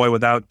Colt McCoy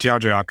without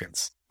DeAndre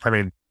Hopkins. I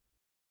mean,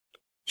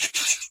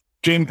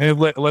 James,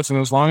 listen,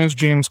 as long as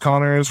James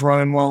Conner is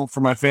running well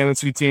for my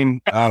fantasy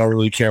team, I don't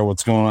really care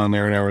what's going on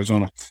there in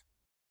Arizona.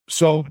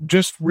 So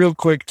just real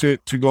quick to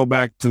go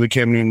back to the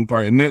Cam Newton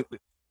part, and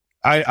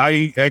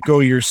I echo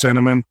your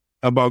sentiment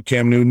about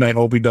Cam Newton. I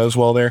hope he does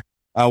well there.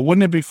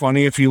 Wouldn't it be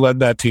funny if he led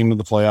that team to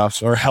the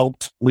playoffs or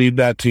helped lead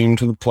that team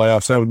to the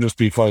playoffs? That would just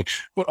be funny.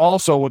 But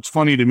also what's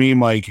funny to me,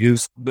 Mike,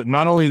 is that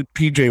not only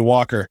PJ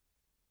Walker,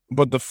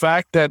 but the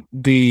fact that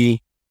the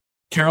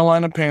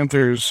Carolina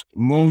Panthers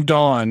moved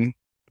on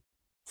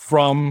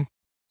from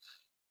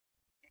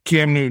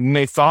Cam Newton.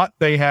 They thought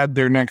they had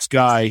their next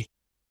guy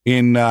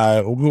in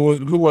who was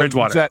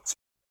Bridgewater. that?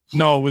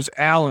 No, it was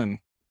Allen.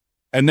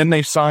 And then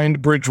they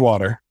signed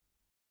Bridgewater.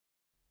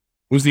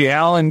 It was the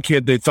Allen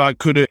kid they thought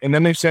could have, and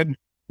then they said,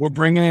 we're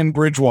bringing in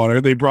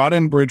Bridgewater. They brought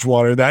in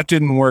Bridgewater. That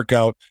didn't work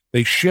out.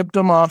 They shipped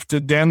him off to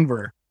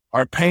Denver,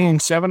 are paying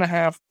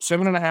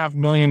 $7.5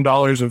 million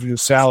of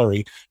his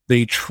salary.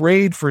 They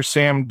trade for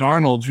Sam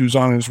Darnold, who's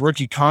on his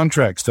rookie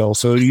contract still,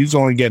 so he's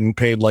only getting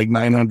paid like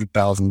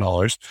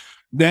 $900,000.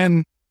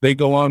 Then they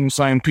go on and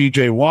sign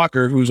PJ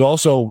Walker, who's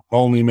also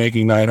only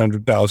making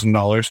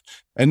 $900,000.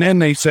 And then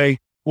they say,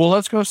 well,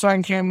 let's go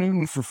sign Cam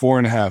Newton for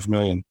 $4.5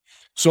 million.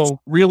 So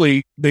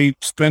really, they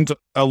spent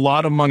a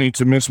lot of money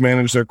to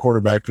mismanage their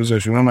quarterback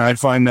position, and I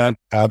find that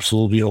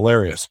absolutely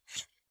hilarious.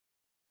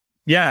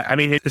 Yeah, I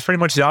mean, it's pretty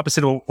much the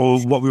opposite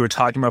of what we were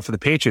talking about for the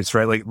Patriots,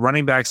 right? Like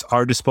running backs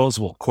are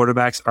disposable.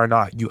 Quarterbacks are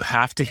not. You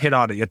have to hit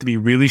on it. You have to be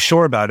really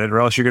sure about it, or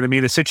else you're going to be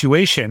in a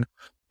situation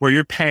where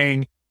you're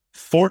paying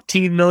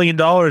 $14 million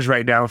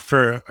right now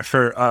for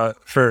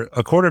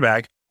a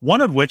quarterback,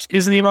 one of which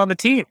isn't even on the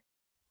team.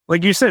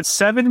 Like you said,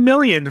 $7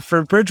 million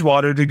for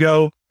Bridgewater to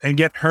go and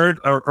get hurt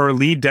or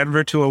lead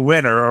Denver to a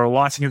win or a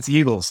loss against the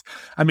Eagles.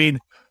 I mean,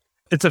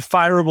 it's a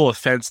fireable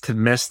offense to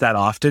miss that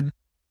often.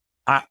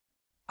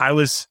 I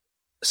was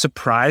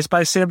surprised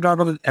by Sam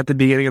Darnold at the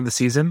beginning of the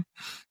season.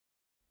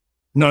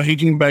 No, he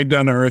came back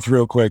down to earth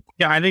real quick.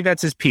 Yeah, I think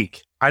that's his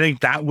peak. I think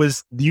that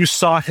was, you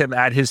saw him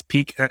at his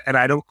peak, and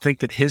I don't think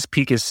that his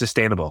peak is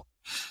sustainable.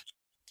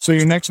 So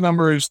your next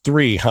number is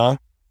 3, huh?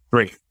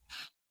 3.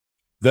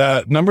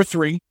 The number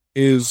 3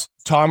 is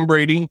Tom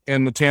Brady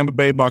and the Tampa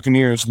Bay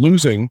Buccaneers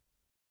losing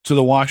to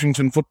the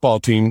Washington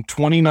football team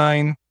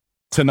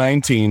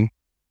 29-19,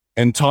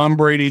 and Tom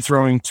Brady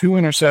throwing 2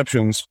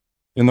 interceptions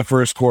in the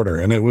first quarter.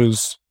 And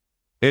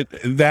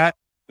that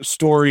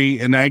story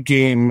and that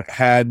game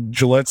had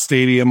Gillette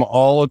Stadium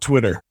all a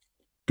Twitter,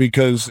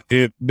 because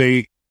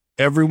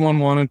everyone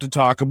wanted to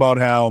talk about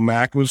how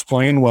Mac was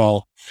playing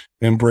well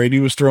and Brady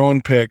was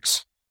throwing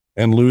picks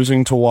and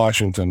losing to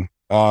Washington.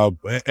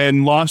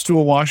 And lost to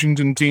a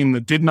Washington team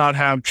that did not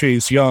have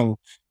Chase Young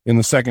in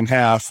the second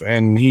half,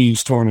 and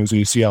he's torn his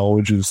ACL,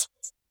 which is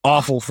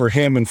awful for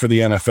him and for the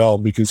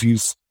NFL because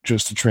he's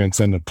just a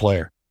transcendent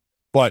player.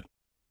 But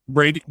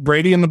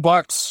Brady and the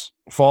Bucs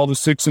fall to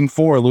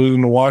 6-4,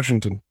 losing to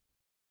Washington.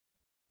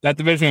 That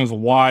division is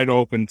wide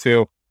open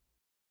too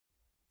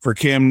For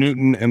Cam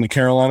Newton and the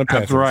Carolina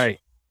Panthers. That's right.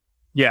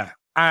 Yeah.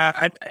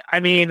 I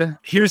mean,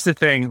 here's the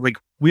thing. Like,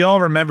 we all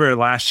remember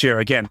last year,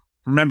 again,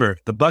 remember,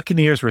 the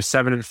Buccaneers were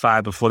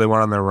 7-5 before they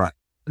went on their run.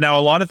 Now,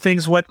 a lot of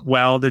things went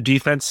well. Their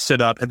defense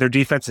stood up, and their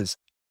defense is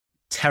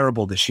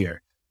terrible this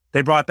year.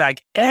 They brought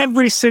back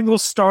every single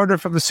starter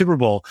from the Super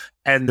Bowl,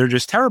 and they're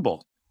just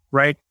terrible,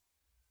 right?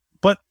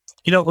 But,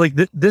 like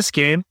this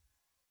game,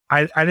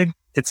 I think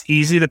it's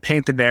easy to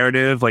paint the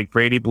narrative like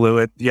Brady blew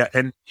it. Yeah,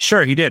 and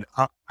sure, he did.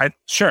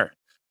 Sure.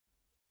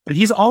 But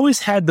he's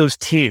always had those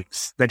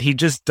teams that he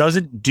just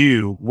doesn't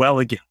do well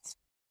against.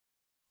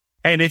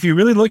 And if you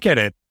really look at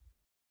it,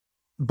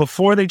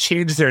 before they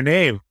changed their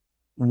name,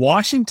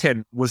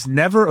 Washington was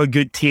never a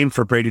good team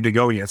for Brady to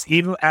go against,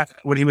 even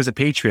when he was a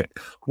Patriot.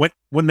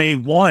 When they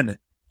won,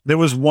 there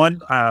was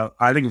one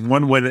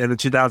win in the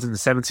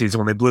 2007 season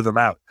when they blew them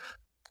out.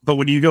 But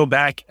when you go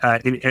back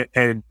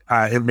in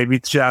maybe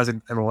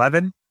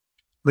 2011,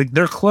 like,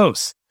 they're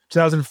close.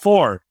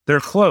 2004, they're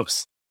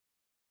close.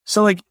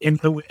 So like, and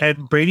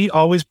Brady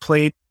always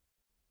played,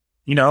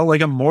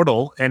 like a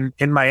mortal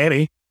in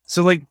Miami.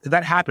 So like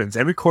that happens.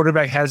 Every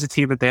quarterback has a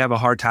team that they have a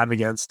hard time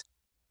against.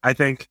 I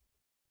think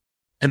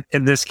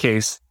in this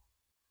case,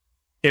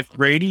 if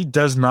Brady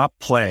does not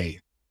play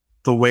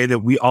the way that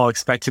we all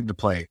expect him to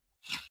play,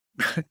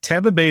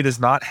 Tampa Bay does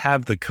not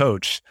have the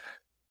coach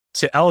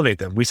to elevate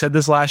them. We said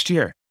this last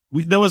year.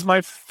 That was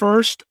my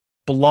first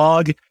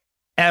blog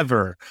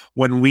ever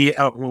when we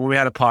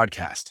had a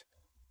podcast.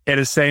 It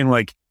is saying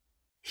like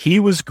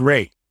he was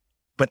great,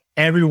 but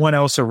everyone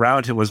else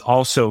around him was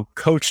also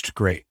coached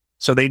great,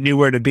 so they knew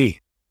where to be.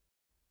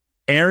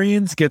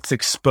 Arians gets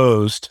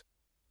exposed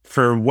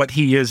for what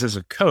he is as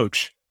a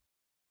coach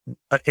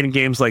in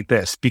games like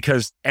this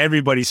because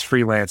everybody's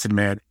freelancing,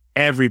 man.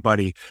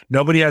 Everybody.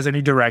 Nobody has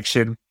any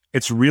direction.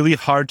 It's really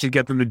hard to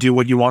get them to do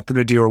what you want them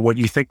to do or what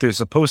you think they're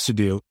supposed to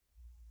do.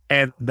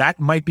 And that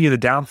might be the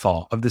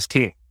downfall of this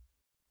team.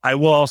 I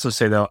will also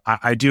say though,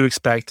 I do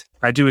expect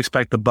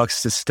the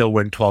Bucks to still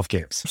win 12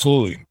 games.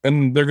 Absolutely.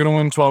 And they're going to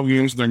win 12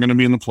 games. They're going to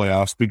be in the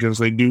playoffs because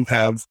they do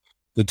have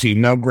the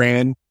team. Now,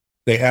 granted,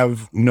 they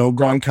have no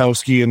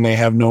Gronkowski and they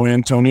have no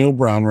Antonio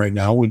Brown right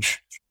now, which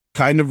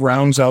kind of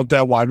rounds out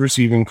that wide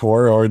receiving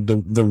core or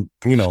the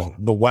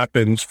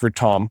weapons for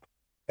Tom.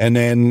 And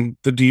then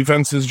the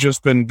defense has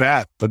just been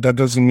bad, but that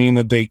doesn't mean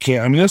that they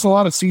can't. I mean, there's a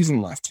lot of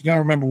season left. You got to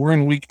remember, we're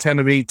in week 10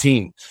 of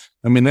 18.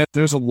 I mean,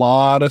 there's a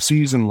lot of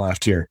season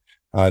left here.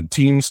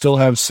 Teams still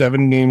have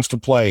 7 games to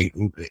play,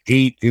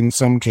 8 in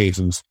some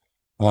cases,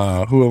 who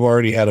have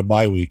already had a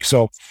bye week.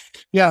 So,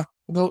 yeah,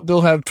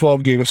 they'll have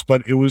 12 games,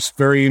 but it was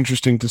very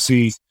interesting to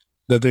see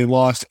that they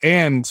lost.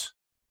 And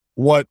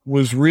what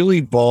was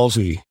really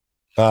ballsy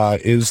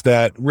is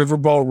that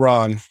Riverboat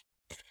Ron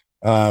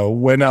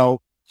went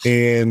out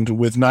and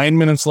with 9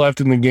 minutes left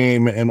in the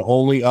game and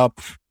only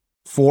up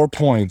 4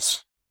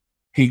 points,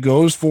 he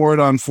goes for it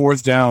on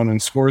 4th down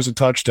and scores a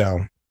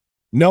touchdown,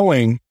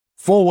 knowing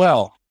full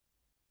well,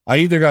 I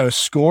either got to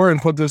score and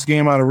put this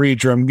game out of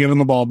reach or I'm giving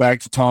the ball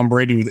back to Tom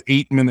Brady with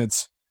 8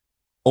 minutes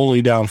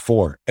only down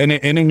 4. And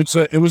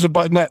it was a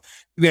button that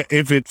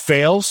if it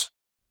fails,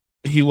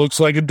 he looks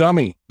like a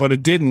dummy, but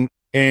it didn't,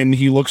 and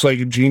he looks like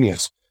a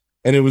genius.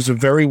 And it was a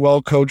very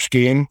well-coached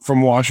game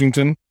from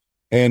Washington,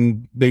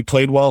 and they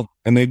played well,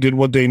 and they did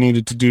what they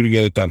needed to do to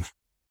get it done.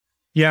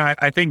 Yeah,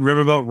 I think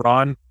Riverboat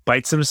Ron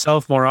bites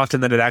himself more often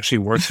than it actually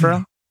works for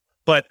him.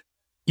 But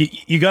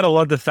you got to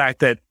love the fact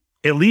that,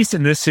 at least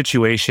in this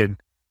situation,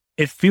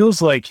 it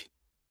feels like,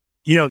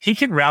 he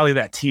can rally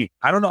that team.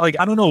 I don't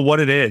know what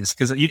it is.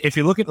 Because if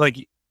you look at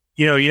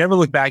you never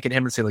look back at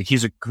him and say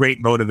he's a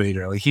great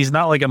motivator. Like he's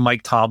not like a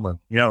Mike Tomlin.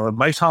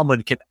 Mike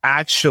Tomlin can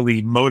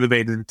actually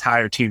motivate an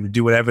entire team to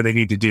do whatever they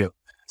need to do.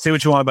 Say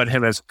what you want about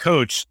him as a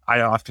coach. I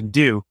often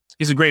do.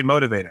 He's a great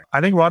motivator. I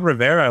think Ron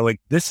Rivera,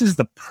 this is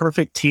the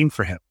perfect team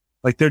for him.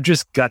 They're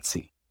just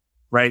gutsy,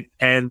 right?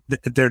 And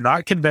they're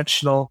not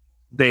conventional.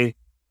 They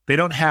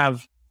don't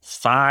have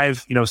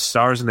 5,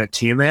 stars in that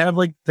team. They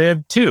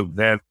have 2.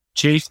 They have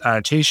Chase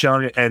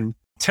Young and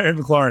Terry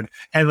McLaurin,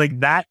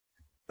 and that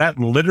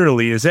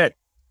literally is it.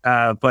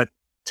 But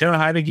Taylor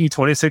Heineke,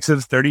 26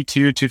 of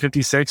 32,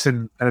 256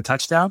 and a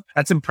touchdown.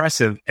 That's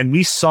impressive. And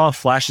we saw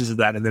flashes of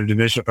that in their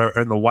division or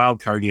in the wild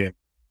card game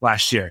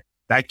last year.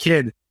 That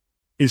kid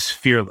is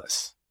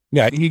fearless.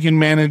 Yeah, he can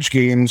manage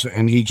games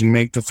and he can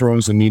make the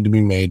throws that need to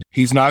be made.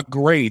 He's not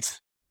great,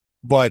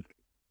 but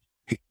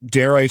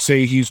dare I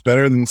say he's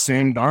better than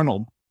Sam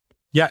Darnold.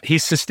 Yeah,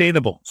 he's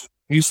sustainable.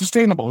 He's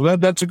sustainable.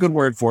 That's a good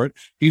word for it.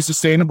 He's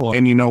sustainable.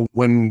 And,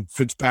 when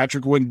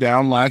Fitzpatrick went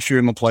down last year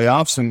in the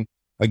playoffs and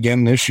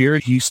again this year,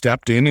 he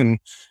stepped in and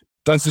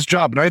does his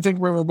job. And I think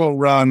Riverboat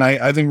Ron,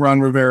 I think Ron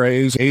Rivera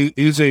is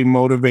a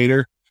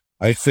motivator.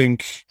 I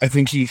think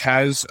he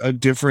has a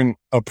different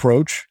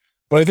approach,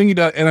 but I think he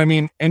does. And I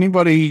mean,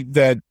 anybody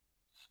that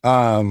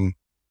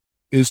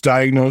is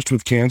diagnosed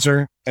with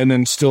cancer and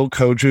then still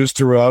coaches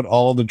throughout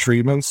all the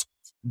treatments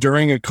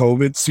during a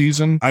COVID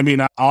season, I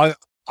mean,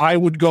 I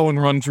would go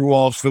and run through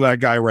walls for that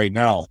guy right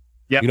now.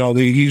 Yeah,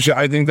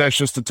 I think that's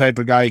just the type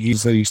of guy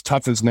he's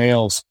tough as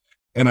nails.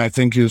 And I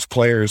think his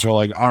players are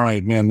like, all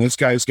right, man, this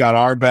guy's got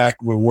our back.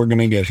 We're going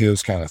to get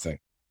his kind of thing.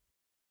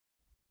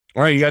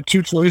 All right, you got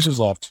 2 choices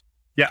left.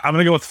 Yeah, I'm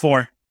going to go with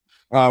 4.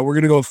 We're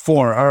going to go with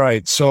 4. All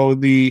right, so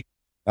the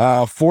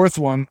 4th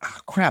one,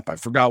 crap, I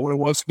forgot what it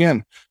was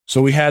again.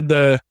 So we had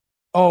the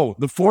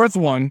 4th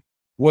one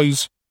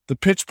was the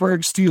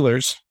Pittsburgh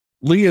Steelers,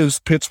 Leah's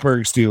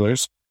Pittsburgh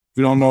Steelers. If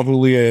you don't know who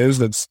Leah is,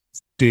 that's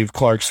Dave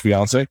Clark's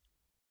fiance.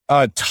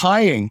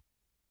 Tying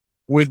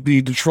with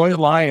the Detroit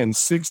Lions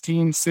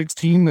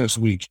 16-16 this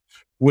week,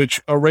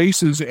 which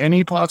erases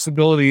any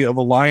possibility of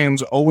a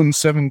Lions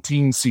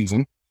 0-17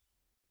 season.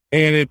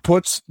 And it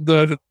puts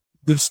the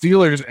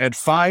Steelers at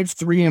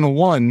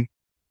 5-3-1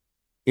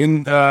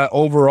 in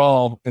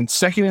overall and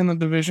second in the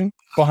division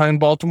behind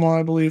Baltimore,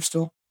 I believe,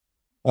 still.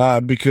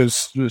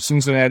 Because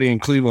Cincinnati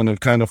and Cleveland have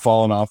kind of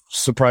fallen off.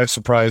 Surprise,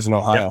 surprise in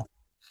Ohio.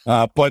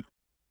 Yeah. But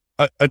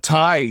a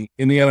tie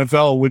in the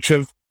NFL, which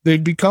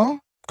they've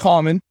become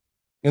common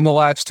in the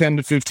last 10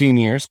 to 15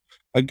 years.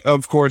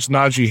 Of course,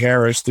 Najee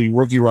Harris, the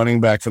rookie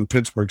running back for the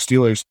Pittsburgh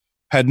Steelers,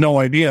 had no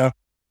idea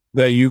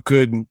that you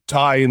could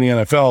tie in the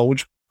NFL,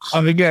 which,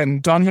 again,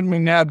 Donovan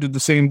McNabb did the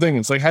same thing.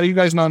 It's like, how do you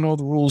guys not know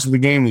the rules of the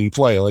game that you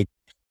play? Like,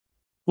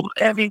 well,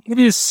 I mean, it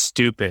is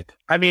stupid.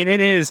 I mean, it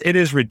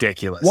is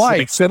ridiculous. Why?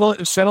 Like, settle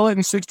it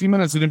in 60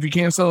 minutes. And if you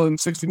can't settle it in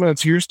 60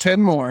 minutes, here's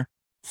 10 more.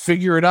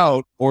 Figure it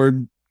out,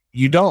 or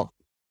you don't.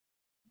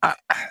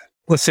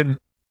 Listen,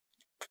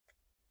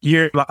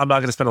 I'm not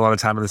going to spend a lot of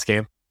time on this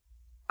game.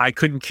 I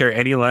couldn't care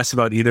any less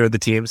about either of the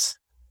teams.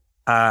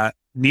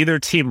 Neither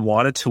team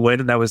wanted to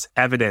win, and that was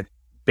evident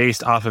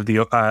based off of the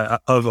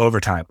of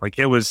overtime. Like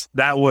that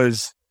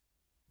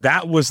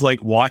was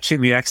like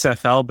watching the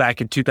XFL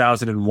back in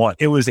 2001.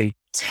 It was a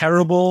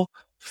terrible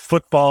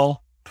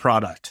football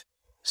product.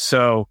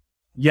 So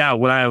yeah,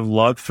 would I have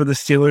loved for the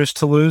Steelers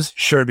to lose?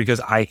 Sure,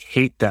 because I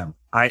hate them.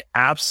 I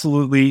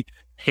absolutely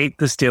hate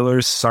the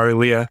Steelers. Sorry,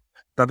 Leah.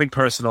 Nothing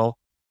personal.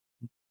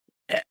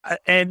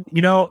 And,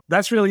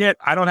 that's really it.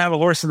 I don't have a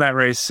horse in that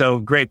race, so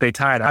great, they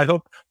tied. I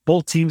hope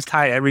both teams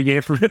tie every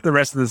game for the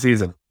rest of the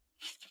season.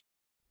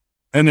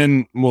 And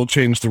then we'll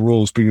change the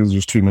rules because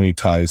there's too many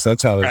ties.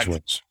 That's how this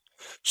works.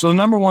 So the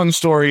number one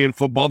story in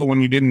football, the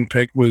one you didn't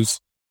pick, was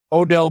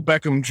Odell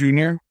Beckham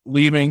Jr.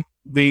 leaving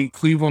the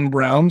Cleveland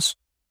Browns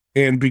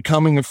and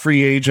becoming a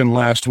free agent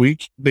last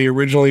week. They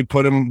originally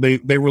put him,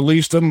 they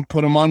released him,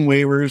 put him on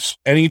waivers.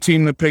 Any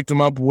team that picked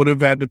him up would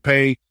have had to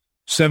pay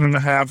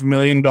 $7.5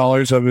 million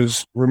of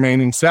his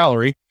remaining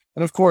salary.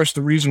 And of course,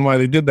 the reason why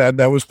they did that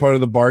was part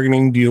of the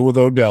bargaining deal with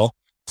Odell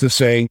to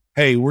say,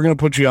 hey, we're going to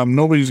put you up.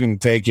 Nobody's going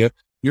to take you.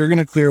 You're going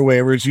to clear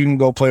waivers. You can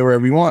go play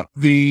wherever you want.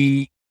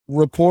 The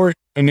report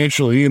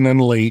initially and then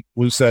late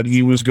was that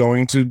he was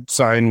going to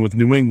sign with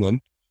New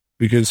England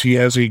because he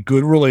has a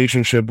good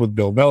relationship with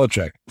Bill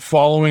Belichick.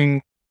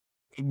 Following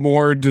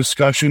more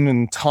discussion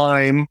and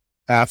time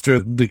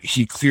after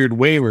he cleared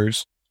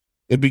waivers,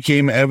 it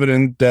became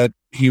evident that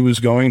he was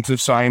going to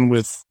sign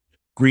with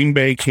Green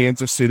Bay,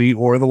 Kansas City,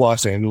 or the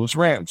Los Angeles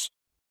Rams.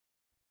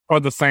 Or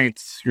the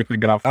Saints, you're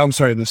thinking of. I'm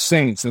sorry, the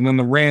Saints. And then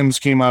the Rams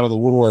came out of the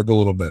woodwork a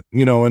little bit,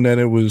 and then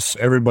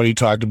everybody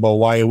talked about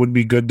why it would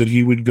be good that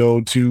he would go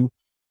to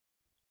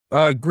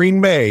Green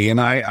Bay. And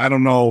I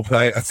don't know,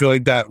 I feel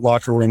like that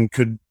locker room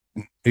could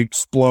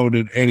explode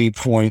at any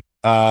point.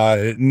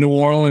 New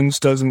Orleans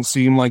doesn't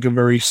seem like a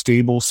very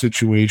stable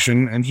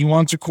situation, and he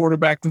wants a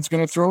quarterback that's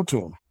going to throw to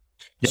him.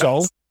 Yes.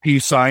 So he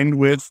signed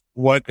with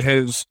what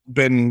has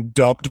been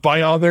dubbed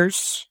by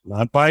others,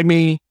 not by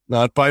me,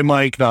 not by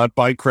Mike, not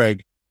by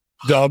Craig,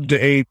 dubbed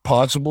a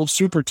possible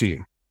super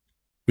team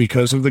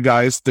because of the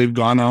guys they've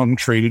gone out and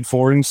traded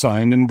for and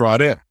signed and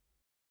brought in.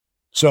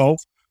 So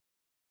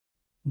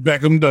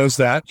Beckham does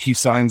that. He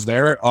signs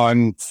there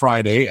on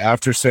Thursday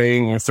after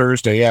saying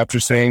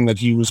that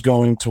he was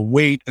going to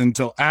wait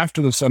until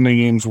after the Sunday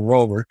games were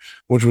over,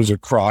 which was a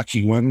crock.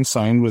 He went and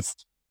signed with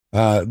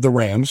the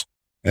Rams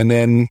and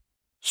then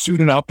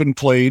suited up and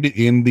played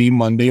in the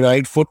Monday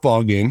Night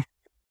Football game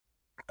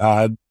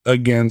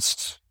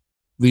against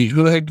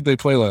who the heck did they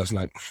play last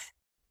night?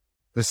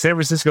 The San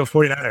Francisco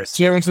 49ers.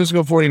 San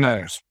Francisco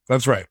 49ers.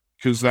 That's right.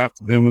 Because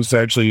it was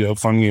actually a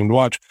fun game to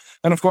watch.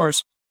 And of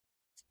course,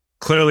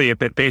 clearly,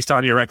 based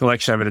on your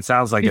recollection of it, it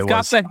sounds like it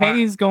was. He's got the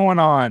haze going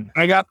on.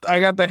 I got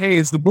the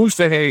haze, the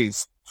booster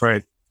haze.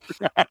 Right.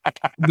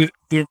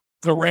 the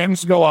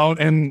Rams go out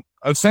and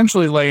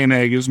essentially lay an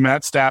egg as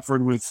Matt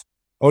Stafford with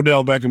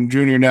Odell Beckham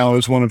Jr. now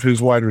is one of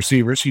his wide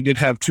receivers. He did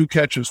have 2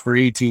 catches for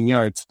 18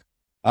 yards.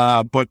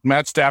 But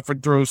Matt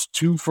Stafford throws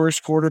 2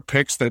 first quarter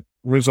picks that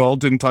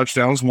result in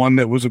touchdowns, one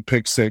that was a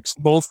pick 6,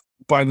 both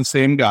by the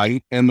same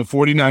guy, and the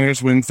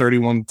 49ers win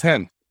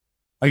 31-10.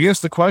 I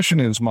guess the question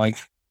is, Mike,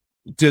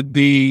 did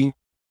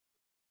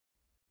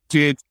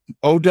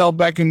Odell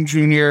Beckham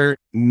Jr.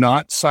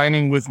 not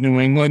signing with New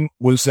England,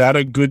 was that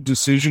a good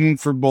decision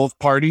for both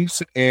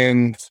parties?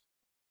 And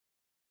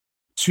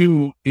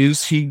 2,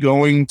 is he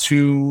going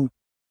to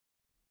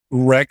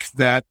wreck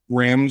that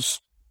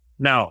Rams?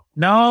 No,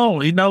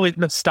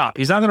 stop.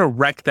 He's not going to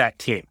wreck that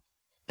team.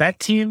 That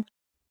team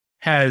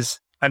has,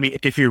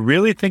 if you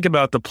really think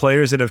about the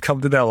players that have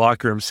come to that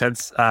locker room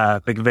since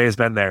McVay has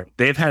been there,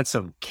 they've had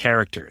some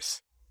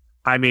characters.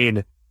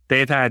 They've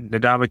had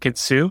Ndamukong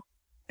Suh,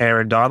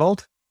 Aaron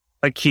Donald,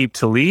 Aqib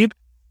Talib,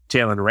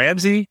 Jalen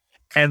Ramsey,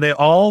 and they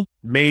all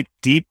made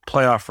deep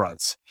playoff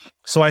runs.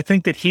 So I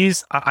think that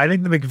I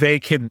think that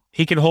McVay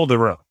can hold the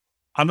room.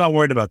 I'm not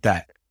worried about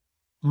that.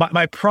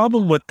 My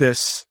problem with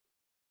this,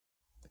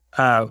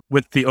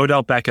 with the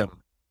Odell Beckham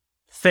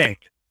thing,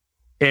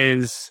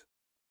 is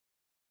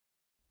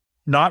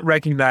not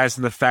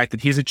recognizing the fact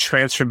that he's a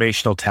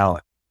transformational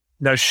talent.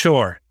 Now,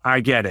 sure, I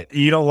get it.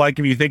 You don't like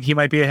him. You think he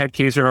might be a head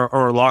case or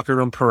a locker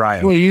room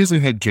pariah. Well, he is a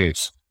head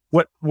case.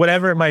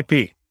 Whatever it might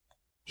be.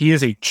 He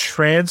is a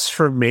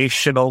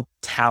transformational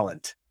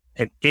talent.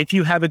 And if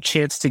you have a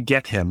chance to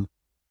get him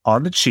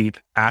on the cheap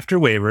after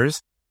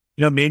waivers,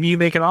 maybe you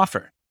make an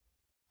offer.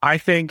 I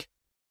think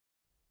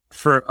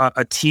for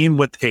a team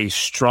with a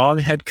strong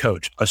head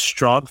coach, a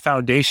strong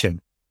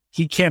foundation,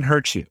 he can't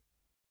hurt you.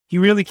 He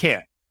really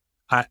can't.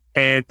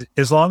 And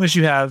as long as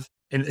you have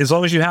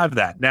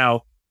that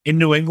now in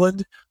New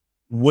England,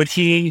 would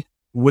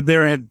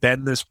there have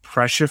been this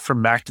pressure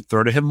from Mac to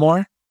throw to him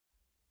more?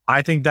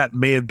 I think that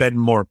may have been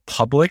more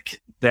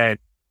public than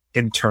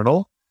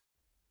internal,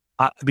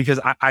 because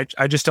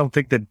I just don't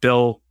think that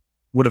Bill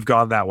would have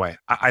gone that way.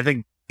 I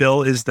think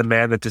Bill is the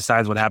man that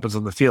decides what happens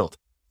on the field,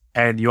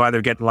 and you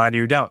either get in line or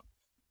you don't.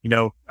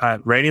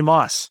 Randy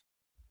Moss,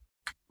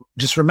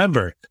 just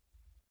remember,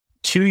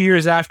 2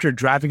 years after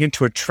driving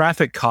into a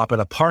traffic cop in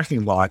a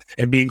parking lot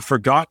and being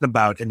forgotten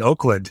about in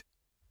Oakland,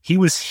 he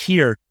was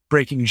here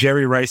breaking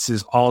Jerry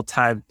Rice's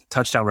all-time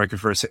touchdown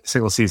record for a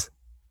single season.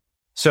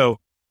 So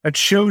that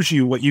shows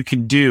you what you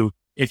can do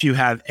if you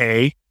have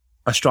a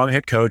strong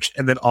head coach,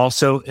 and then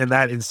also in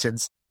that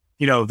instance,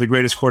 the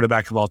greatest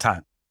quarterback of all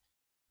time.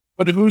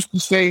 But who's to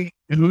say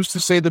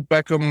that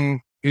Beckham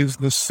is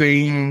the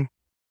same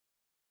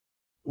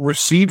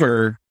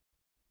receiver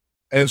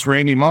as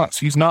Randy Moss?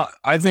 He's not.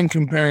 I think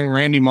comparing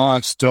Randy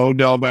Moss to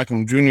Odell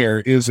Beckham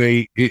Jr.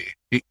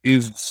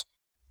 is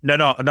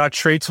No, not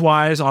traits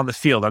wise on the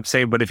field. I'm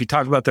saying, but if you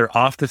talk about their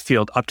off the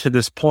field up to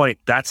this point,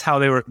 that's how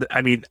they were.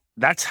 I mean,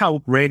 that's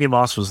how Randy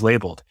Moss was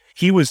labeled.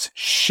 He was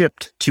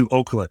shipped to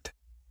Oakland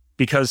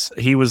because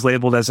he was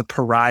labeled as a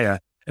pariah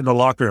in the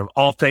locker room,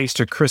 all thanks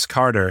to Chris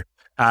Carter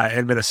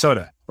in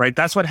Minnesota, right?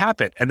 That's what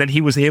happened. And then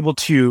he was able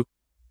to,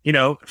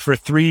 for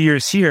 3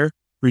 years here,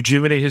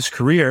 rejuvenate his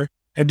career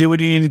and do what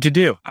he needed to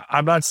do.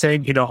 I'm not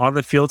saying, on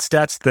the field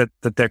stats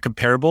that they're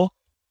comparable.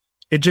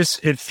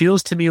 It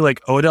feels to me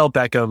like Odell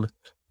Beckham,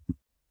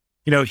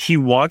 he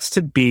wants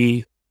to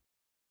be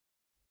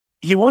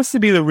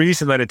the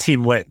reason that a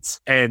team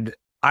wins. And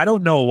I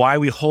don't know why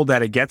we hold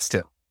that against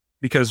him,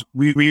 because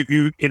we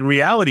in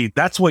reality,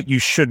 that's what you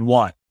should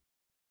want.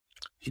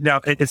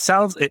 Now,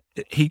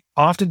 he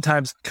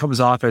oftentimes comes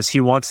off as he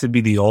wants to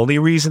be the only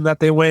reason that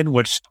they win,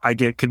 which I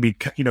get can be,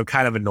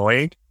 kind of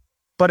annoying.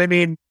 But I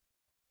mean,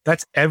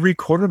 that's every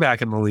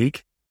quarterback in the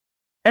league.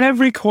 And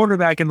every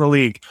quarterback in the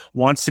league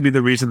wants to be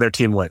the reason their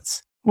team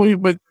wins. Well,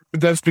 but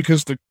that's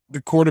because the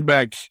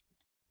quarterback,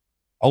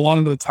 a lot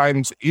of the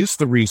times, is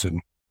the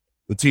reason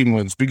the team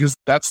wins, because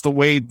that's the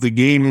way the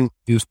game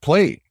is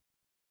played.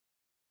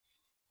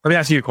 Let me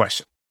ask you a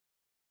question.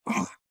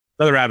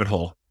 Another rabbit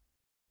hole.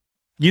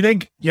 Do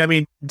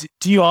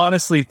you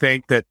honestly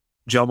think that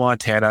Joe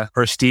Montana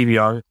or Steve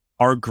Young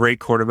are great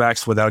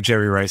quarterbacks without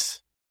Jerry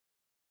Rice?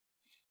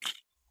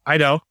 I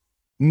know.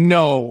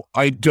 No,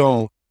 I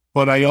don't.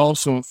 But I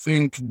also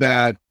think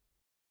that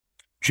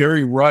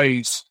Jerry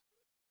Rice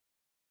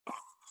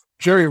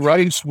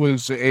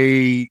was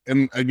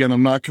and again,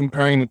 I'm not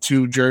comparing the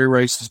two. Jerry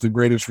Rice is the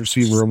greatest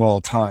receiver of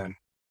all time.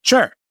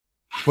 Sure.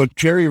 But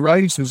Jerry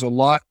Rice is a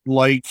lot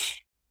like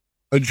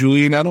a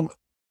Julian Edelman.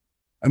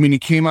 I mean, he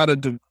came out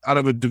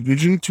of a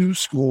Division II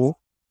school.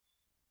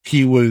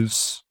 He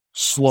was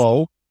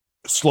slow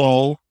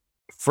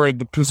for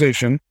the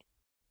position.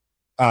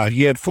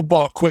 He had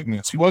football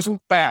quickness. He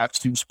wasn't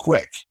fast. He was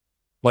quick,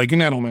 like an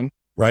Edelman,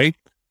 right?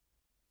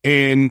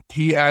 And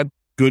he had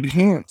good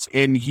hands,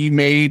 and he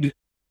made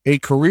a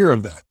career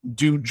of that.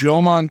 Do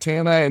Joe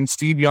Montana and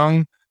Steve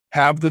Young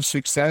have the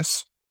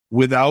success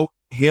without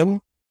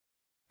him?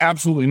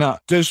 Absolutely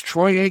not. Does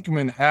Troy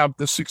Aikman have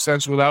the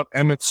success without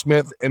Emmitt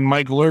Smith and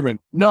Michael Irvin?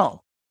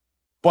 No.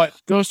 But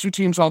those two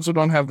teams also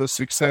don't have the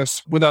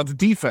success without the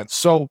defense.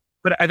 So,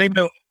 but I think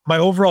my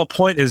overall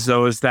point is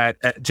that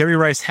Jerry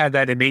Rice had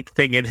that innate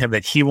thing in him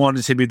that he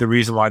wanted to be the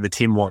reason why the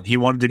team won. He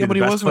wanted to be the best.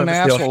 But he wasn't an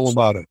asshole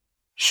about it.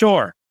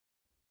 Sure.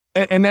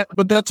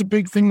 But that's a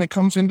big thing that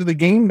comes into the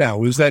game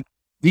now, is that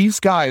these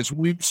guys,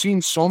 we've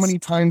seen so many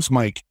times,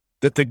 Mike,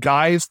 that the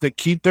guys that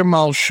keep their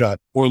mouths shut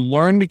or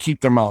learn to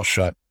keep their mouths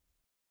shut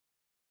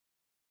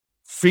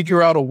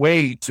figure out a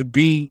way to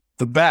be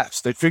the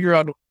best. They figure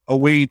out a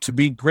way to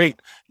be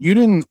great. You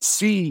didn't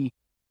see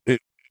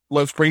it.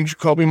 Let's bring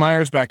Jacoby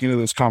Myers back into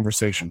this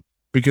conversation,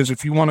 because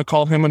if you want to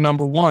call him a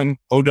number one,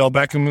 Odell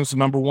Beckham is the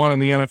number one in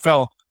the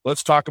NFL.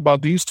 Let's talk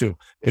about these two.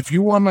 If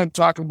you want to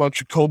talk about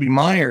Jacoby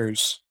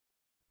Myers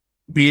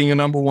being a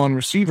number one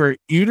receiver,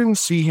 you didn't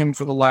see him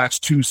for the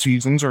last 2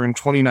 seasons or in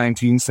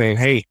 2019 saying,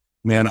 hey,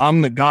 man,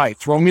 I'm the guy.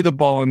 Throw me the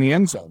ball in the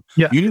end zone.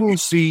 Yeah. You didn't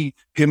see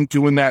him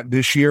doing that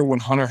this year when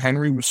Hunter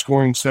Henry was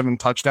scoring 7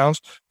 touchdowns.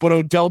 But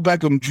Odell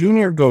Beckham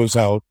Jr. goes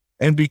out,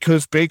 and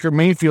because Baker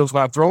Mayfield's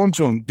not throwing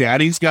to him,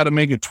 daddy's got to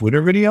make a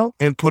Twitter video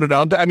and put it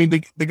out. I mean,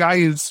 the guy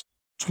is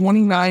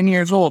 29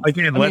 years old.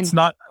 Again,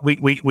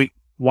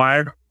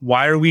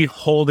 why are we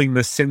holding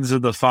the sins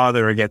of the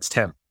father against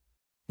him?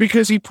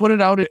 Because he put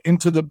it out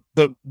into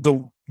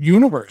the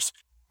universe.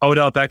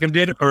 Odell Beckham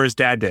did, or his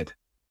dad did?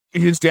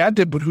 His dad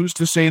did, but who's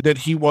to say that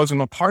he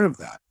wasn't a part of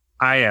that?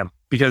 I am,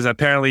 because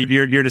apparently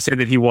you're to say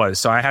that he was.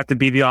 So I have to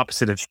be the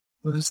opposite of.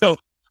 So,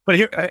 but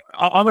here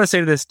I'm going to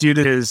say to this dude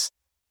is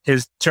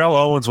Terrell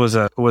Owens was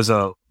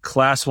a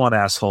class 1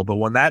 asshole, but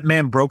when that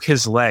man broke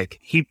his leg,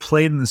 he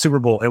played in the Super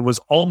Bowl. It was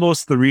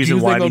almost the reason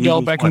why. Do you think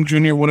Odell Beckham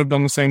Jr. would have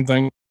done the same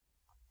thing?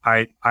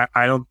 I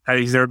don't.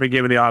 He's never been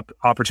given the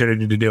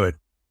opportunity to do it.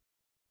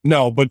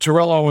 No, but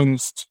Terrell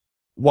Owens,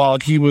 while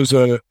he was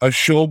a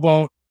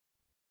showboat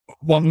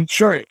Well,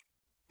 sure.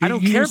 I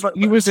don't care, but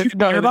he was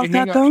care about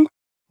that though.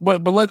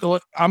 But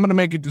I'm going to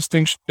make a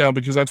distinction now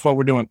because that's what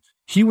we're doing.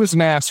 He was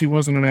an ass. He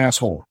wasn't an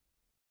asshole.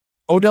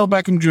 Odell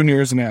Beckham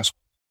Jr. is an asshole.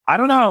 I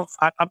don't know.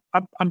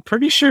 I'm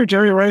pretty sure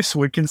Jerry Rice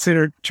would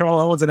consider Terrell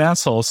Owens an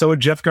asshole. So would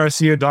Jeff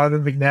Garcia,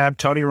 Donovan McNabb,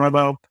 Tony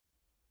Romo.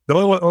 The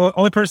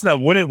only person that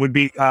wouldn't would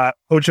be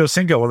Ocho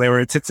Cinco when they were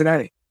at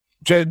Cincinnati.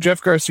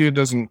 Jeff Garcia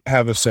doesn't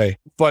have a say.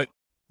 But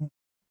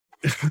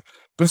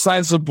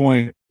besides the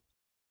point,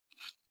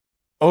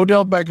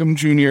 Odell Beckham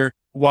Jr.,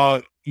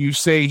 while you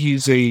say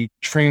he's a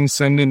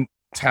transcendent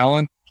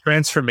talent,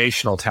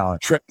 transformational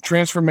talent,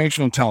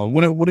 transformational talent.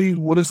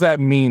 What does that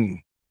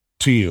mean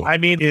to you? I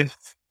mean,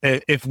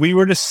 if we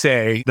were to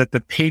say that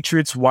the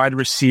Patriots wide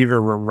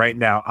receiver room right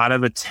now out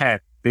of a 10,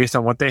 based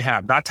on what they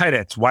have, not tight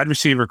ends, wide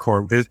receiver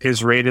core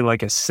is rated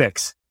like a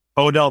 6.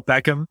 Odell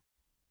Beckham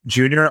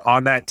Jr.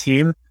 on that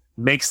team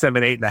makes them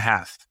an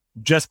 8.5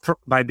 just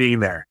by being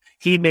there.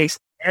 He makes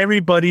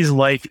everybody's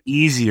life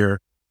easier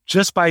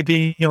just by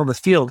being on the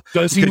field.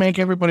 Does he make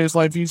everybody's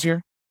life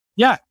easier?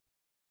 Yeah.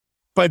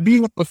 By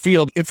being on the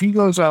field, if he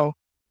goes out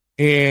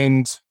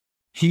and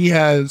he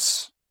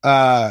has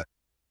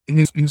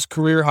his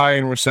career high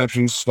in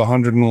receptions,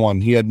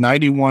 101. He had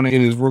 91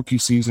 in his rookie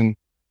season,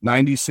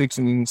 96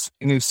 in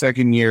his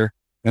second year,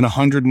 and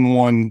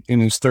 101 in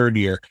his third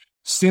year.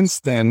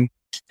 Since then,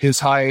 his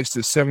highest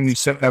is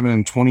 77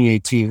 in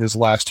 2018, his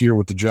last year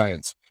with the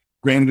Giants.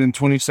 Granted, in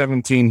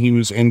 2017, he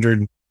was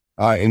injured.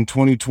 In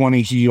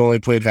 2020, he only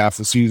played half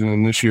the season,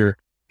 and this year,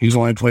 he's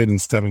only played in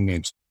 7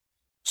 games.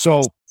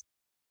 So,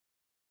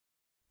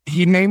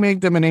 he may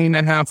make them an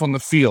 8.5 on the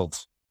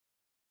field,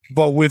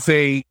 but with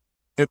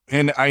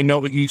and I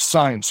know that he's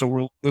signed,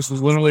 so this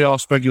is literally all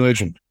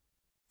speculation.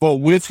 But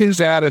with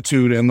his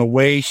attitude and the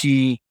way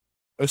he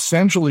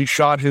essentially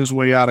shot his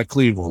way out of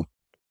Cleveland,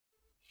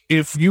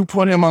 if you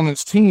put him on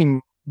this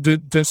team,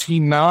 does he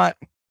not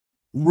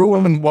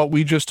ruin what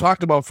we just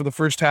talked about for the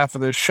first half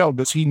of this show?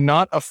 Does he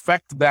not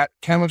affect that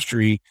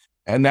chemistry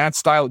and that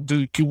style?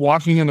 Keep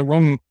walking in the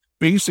room,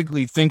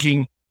 basically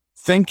thinking,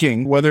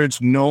 whether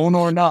it's known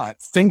or not,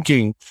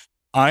 thinking,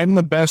 I'm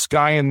the best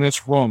guy in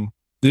this room.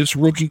 This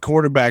rookie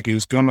quarterback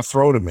is going to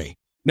throw to me.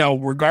 Now,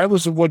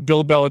 regardless of what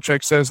Bill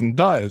Belichick says and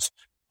does,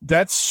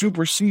 that's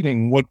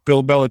superseding what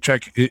Bill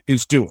Belichick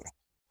is doing.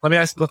 Let me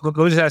just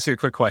ask you a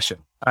quick question.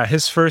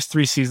 His first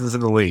 3 seasons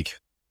in the league,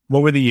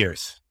 what were the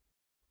years?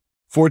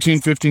 14,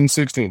 15,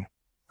 16.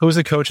 Who was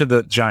the coach of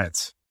the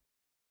Giants?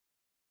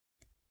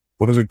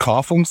 What is it,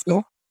 Coughlin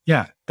still?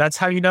 Yeah, that's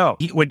how you know.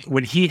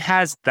 When he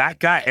has that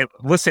guy, and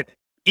listen,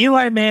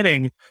 Eli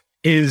Manning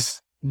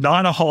is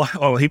not a Hall.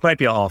 Oh, he might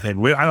be a Hall of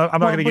Fame. I'm not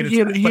going to get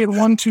into it. He had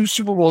won 2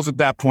 Super Bowls at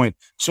that point.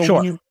 So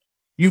sure. When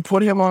you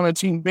put him on a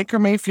team, Baker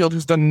Mayfield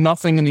has done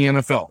nothing in the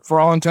NFL for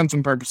all intents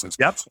and purposes.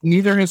 Yep.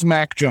 Neither has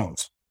Mac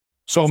Jones.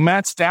 So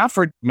Matt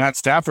Stafford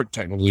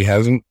technically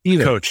hasn't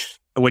either. Coach,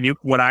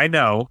 what I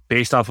know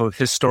based off of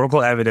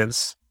historical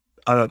evidence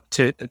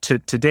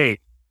to date,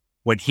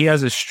 when he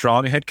has a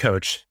strong head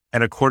coach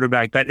and a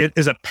quarterback that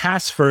is a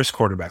pass-first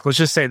quarterback, let's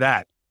just say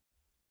that,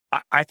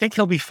 I think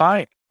he'll be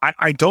fine.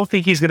 I don't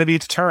think he's going to be a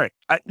deterrent.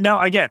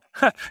 Now, again,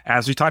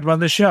 as we talked about in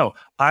the show,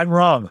 I'm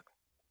wrong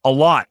a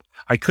lot.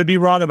 I could be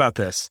wrong about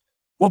this.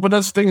 Well, but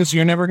that's the thing is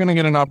you're never going to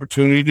get an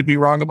opportunity to be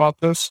wrong about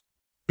this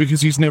because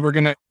he's never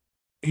going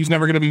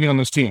to be on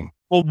this team.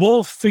 Well,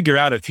 we'll figure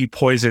out if he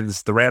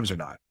poisons the Rams or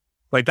not.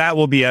 Like that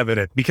will be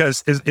evident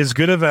because as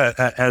good of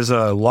as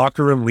a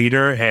locker room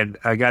leader and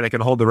a guy that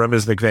can hold the room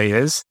as McVay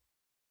is,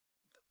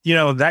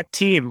 that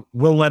team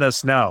will let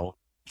us know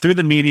through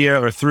the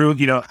media or through,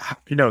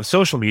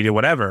 social media,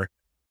 whatever,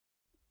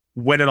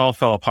 when it all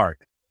fell apart.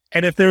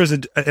 And if there's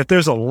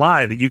a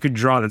line that you can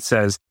draw that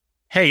says,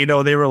 hey,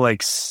 they were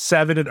like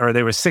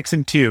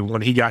 6-2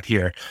 when he got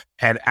here.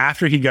 And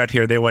after he got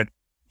here, they went,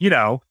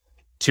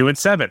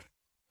 2-7.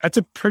 That's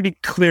a pretty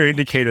clear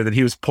indicator that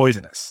he was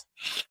poisonous.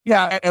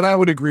 Yeah. And I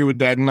would agree with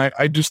that. And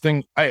I just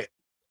think,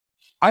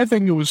 I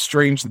think it was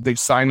strange that they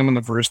signed him in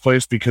the first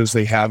place because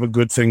they have a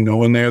good thing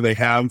going there. They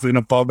have an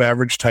above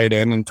average tight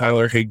end in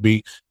Tyler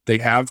Higbee. They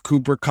have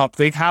Cooper Kupp.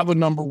 They have a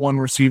number 1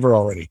 receiver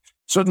already.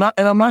 So and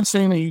I'm not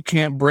saying that you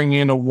can't bring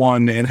in a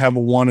 1 and have a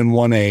 1 and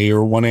 1A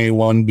or 1A,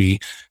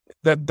 1B.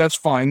 That's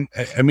fine.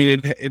 I mean,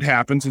 it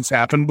happens. It's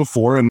happened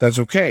before and that's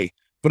okay.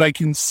 But I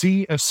can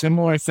see a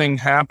similar thing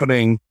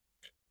happening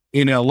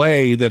in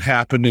LA that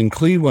happened in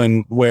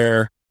Cleveland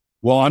where,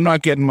 well, I'm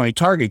not getting my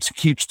targets. He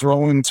keeps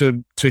throwing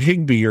to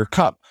Higbee or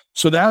Kupp.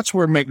 So that's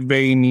where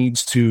McVay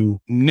needs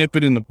to nip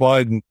it in the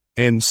bud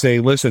and say,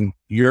 listen,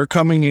 you're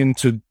coming in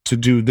to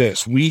do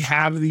this. We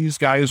have these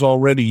guys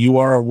already. You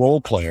are a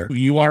role player.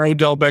 You are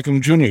Odell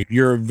Beckham Jr.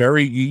 You're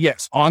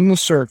on the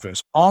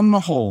surface, on the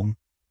whole,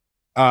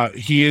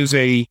 he is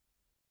a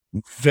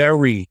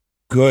very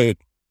good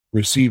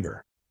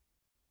receiver.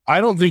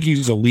 I don't think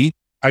he's elite.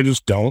 I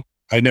just don't.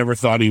 I never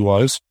thought he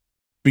was.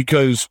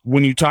 Because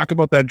when you talk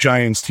about that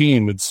Giants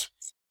team, it's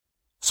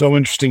so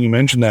interesting you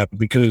mentioned that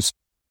because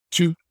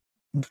two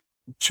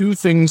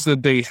things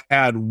that they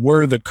had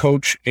were the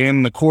coach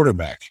and the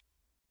quarterback.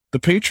 The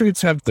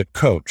Patriots have the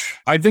coach.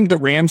 I think the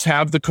Rams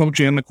have the coach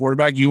and the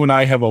quarterback. You and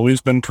I have always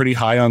been pretty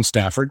high on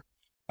Stafford.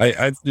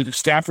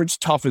 Stafford's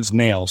tough as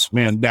nails,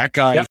 man. That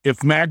guy, yep.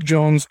 If Mac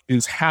Jones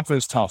is half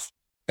as tough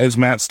as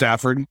Matt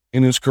Stafford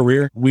in his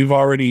career, we've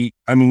already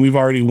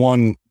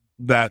won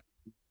that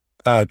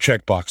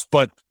checkbox.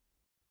 But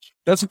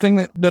that's the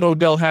thing that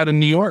Odell had in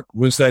New York,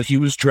 was that he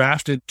was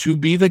drafted to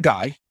be the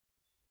guy,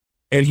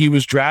 and he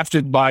was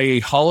drafted by a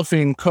Hall of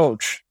Fame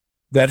coach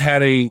that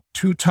had a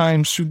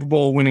 2-time Super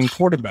Bowl winning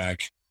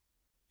quarterback.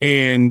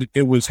 And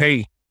it was,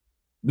 hey,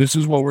 this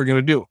is what we're going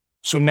to do.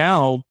 So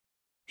now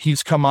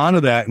he's come onto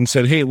that and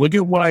said, hey, look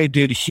at what I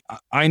did.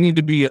 I need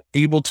to be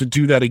able to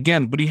do that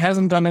again. But he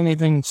hasn't done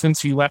anything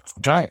since he left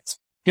the Giants.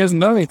 He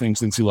hasn't done anything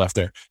since he left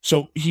there.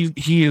 So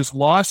he has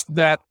lost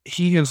that.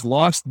 He has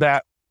lost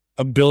that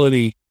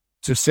ability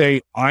to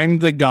say, I'm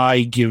the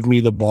guy, give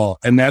me the ball.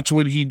 And that's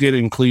what he did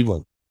in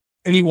Cleveland.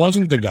 And he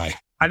wasn't the guy.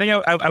 I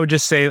think I would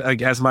just say,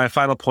 like, as my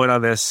final point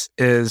on this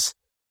is,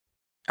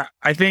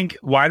 I think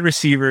wide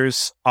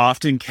receivers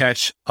often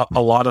catch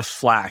a lot of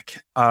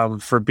flack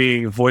for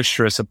being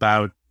boisterous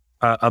about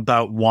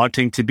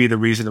wanting to be the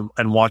reason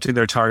and wanting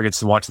their targets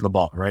and wanting the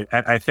ball, right?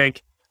 And I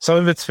think some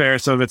of it's fair,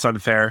 some of it's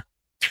unfair.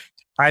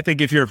 I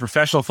think if you're a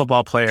professional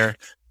football player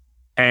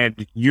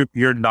and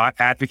you're not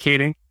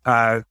advocating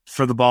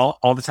for the ball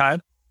all the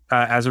time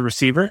as a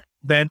receiver,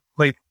 then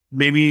like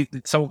maybe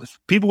some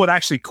people would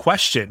actually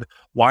question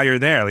why you're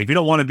there. Like, if you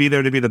don't want to be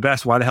there to be the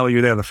best, why the hell are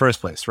you there in the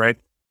first place, right?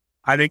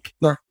 I think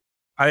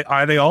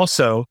I think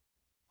also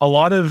a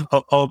lot of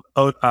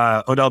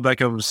Odell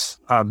Beckham's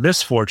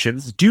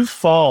misfortunes do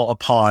fall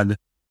upon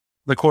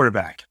the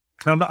quarterback.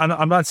 I'm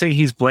not saying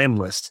he's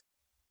blameless,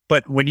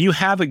 but when you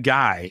have a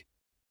guy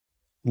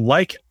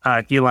like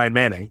Eli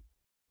Manning,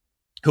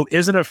 who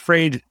isn't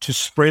afraid to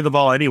spray the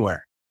ball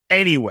anywhere,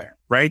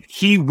 right?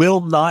 He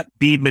will not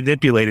be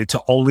manipulated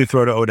to only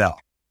throw to Odell,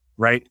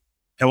 right?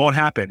 It won't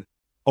happen.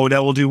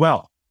 Odell will do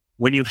well.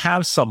 When you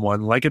have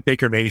someone like a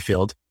Baker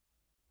Mayfield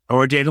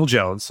or Daniel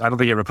Jones, I don't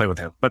think you ever played with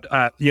him, but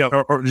or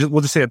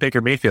we'll just say a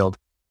Baker Mayfield,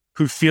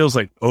 who feels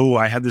like, oh,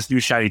 I have this new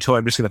shiny toy,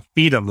 I'm just going to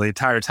feed him the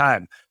entire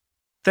time.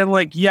 Then,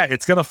 like, yeah,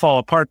 it's going to fall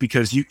apart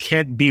because you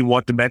can't be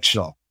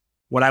one-dimensional.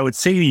 What I would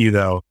say to you,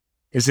 though,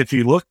 is if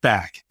you look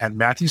back at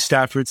Matthew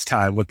Stafford's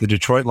time with the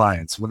Detroit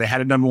Lions, when they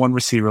had a number one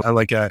receiver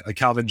like a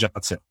Calvin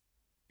Johnson,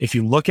 if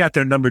you look at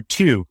their number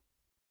two,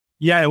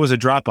 yeah, it was a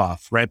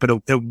drop-off, right?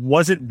 But it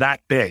wasn't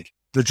that big.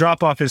 The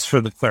drop-off is for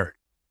the third,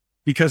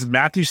 because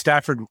Matthew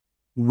Stafford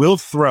will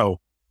throw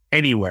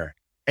anywhere,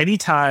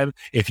 anytime.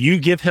 If you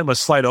give him a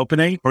slight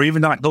opening, or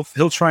even not,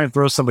 he'll try and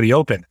throw somebody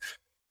open.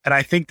 And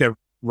I think that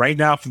right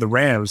now for the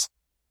Rams,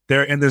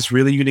 they're in this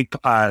really unique,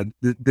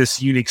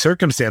 unique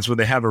circumstance where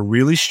they have a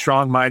really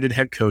strong-minded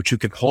head coach who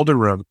can hold a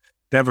room.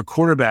 They have a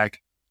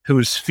quarterback who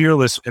is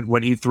fearless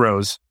when he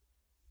throws,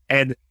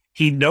 and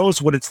he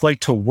knows what it's like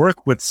to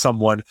work with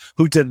someone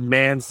who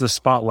demands the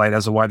spotlight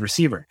as a wide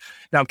receiver.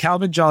 Now,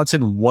 Calvin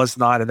Johnson was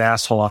not an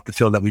asshole off the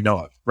field that we know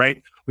of,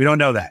 right? We don't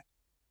know that.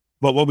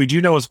 But what we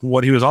do know is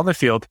when he was on the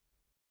field,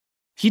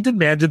 he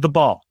demanded the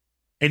ball,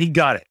 and he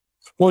got it.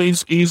 Well,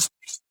 he's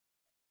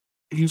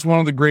one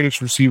of the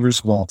greatest receivers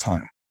of all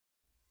time.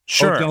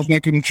 Sure. Odell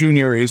Beckham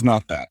Jr. is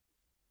not that.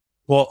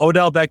 Well,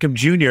 Odell Beckham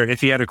Jr., if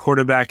he had a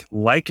quarterback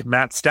like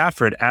Matt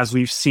Stafford, as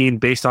we've seen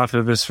based off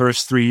of his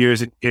first 3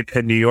 years in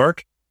New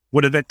York,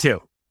 would have been too.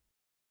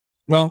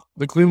 Well,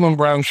 the Cleveland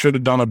Browns should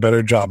have done a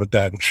better job at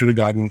that and should have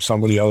gotten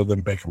somebody other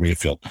than Baker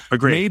Mayfield.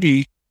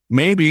 Agreed.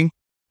 Maybe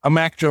a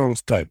Mac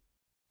Jones type.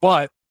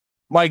 But,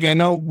 Mike, I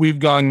know we've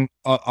gone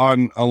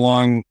on a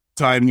long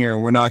time here.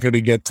 We're not going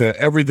to get to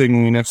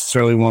everything we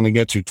necessarily want to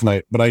get to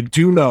tonight, but I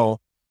do know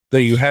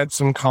that you had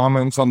some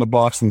comments on the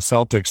Boston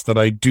Celtics that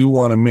I do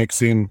want to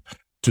mix in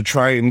to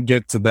try and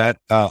get to that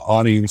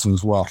audience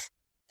as well.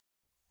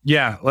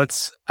 Yeah,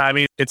 it's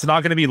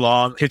not going to be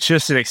long. It's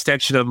just an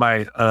extension of I'm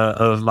a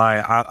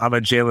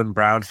Jaylen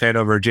Brown fan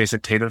over a Jason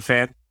Tatum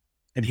fan.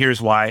 And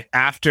here's why.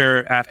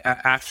 After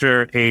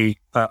a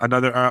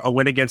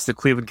win against the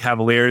Cleveland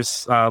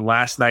Cavaliers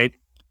last night,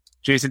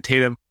 Jason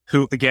Tatum,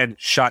 who again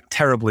shot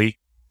terribly,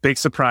 big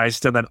surprise,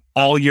 done that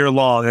all year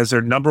long as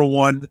their number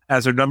one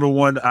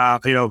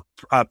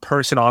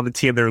person on the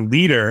team, their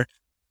leader.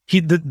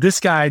 This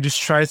guy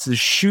just tries to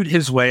shoot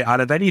his way out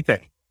of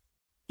anything.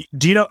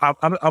 Do you know?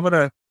 I'm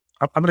gonna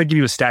give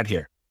you a stat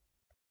here.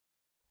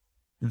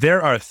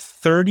 There are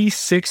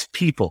 36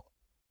 people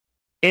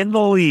in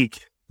the league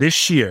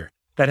this year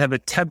that have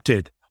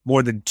attempted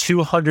more than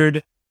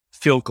 200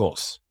 field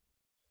goals.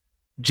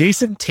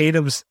 Jason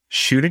Tatum's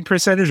shooting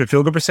percentage or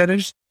field goal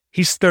percentage,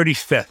 he's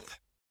 35th.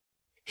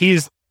 He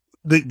is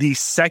the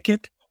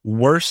second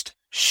worst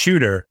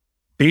shooter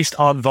based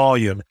on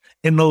volume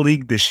in the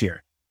league this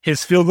year.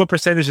 His field goal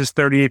percentage is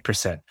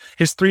 38%.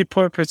 His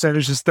three-point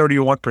percentage is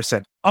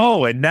 31%.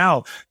 Oh, and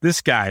now this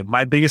guy,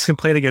 my biggest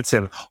complaint against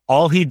him,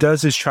 all he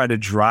does is try to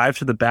drive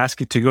to the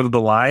basket to go to the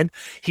line.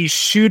 He's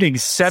shooting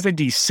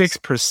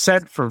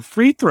 76% from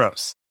free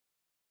throws.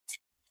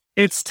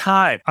 It's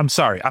time. I'm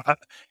sorry.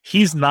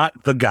 He's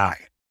not the guy.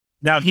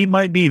 Now, he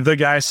might be the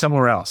guy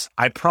somewhere else.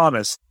 I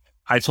promise.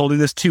 I told you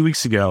this 2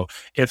 weeks ago.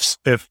 If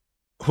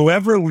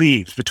whoever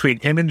leaves between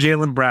him and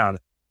Jaylen Brown,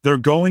 they're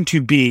going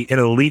to be an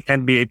elite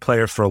NBA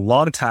player for a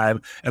long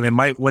time, and they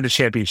might win a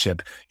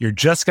championship. You're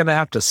just going to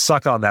have to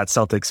suck on that,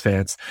 Celtics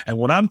fans. And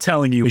what I'm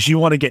telling you is you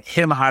want to get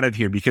him out of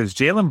here, because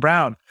Jaylen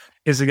Brown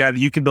is a guy that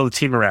you can build a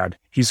team around.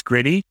 He's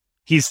gritty.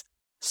 He's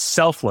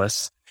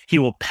selfless. He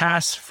will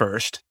pass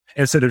first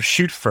instead of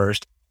shoot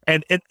first.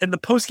 And in the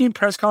post-game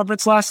press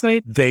conference last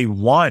night, they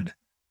won.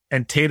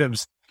 And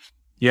Tatum's,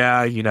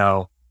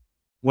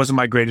 wasn't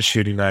my greatest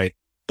shooting night.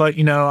 But,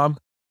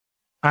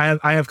 I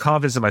have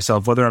confidence in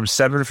myself. Whether I'm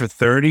 7 for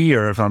 30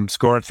 or if I'm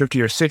scoring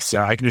 50 or 60,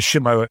 I can just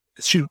shoot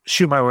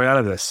my way out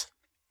of this.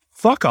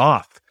 Fuck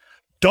off.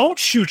 Don't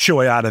shoot your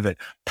way out of it.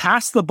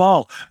 Pass the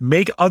ball.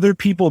 Make other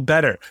people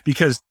better.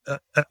 Because,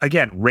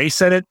 again, Ray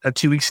said it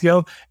 2 weeks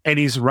ago, and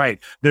he's right.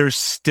 They're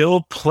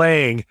still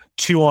playing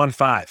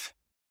 2-on-5.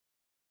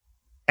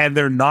 And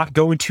they're not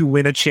going to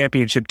win a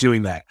championship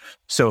doing that.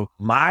 So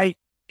my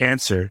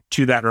answer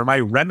to that, or my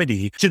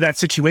remedy to that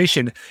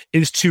situation,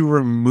 is to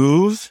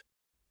remove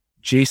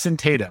Jason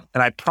Tatum.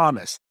 And I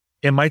promise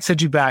it might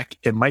set you back.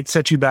 It might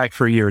set you back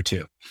for a year or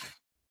two.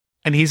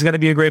 And he's going to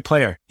be a great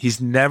player. He's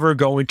never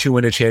going to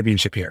win a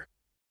championship here.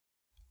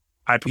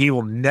 He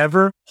will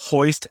never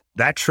hoist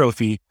that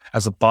trophy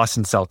as a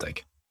Boston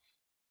Celtic.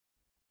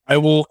 I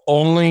will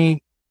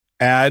only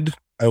add,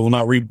 I will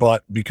not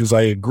rebut, because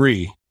I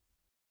agree.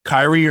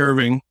 Kyrie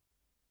Irving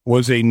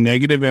was a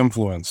negative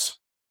influence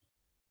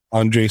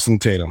on Jason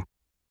Tatum.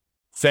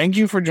 Thank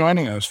you for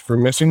joining us for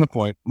Missing the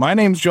Point. My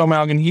name's Joe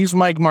Malgin. He's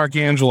Mike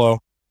Marcangelo.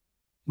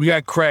 We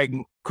got Craig.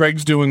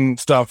 Craig's doing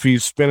stuff.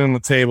 He's spinning the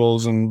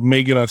tables and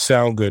making us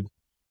sound good.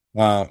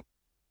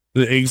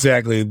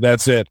 Exactly.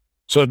 That's it.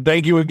 So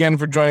thank you again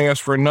for joining us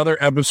for another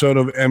episode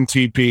of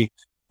MTP.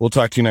 We'll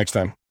talk to you next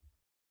time.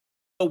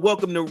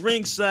 Welcome to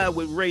Ringside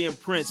with Ray and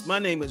Prince. My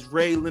name is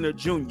Ray Leonard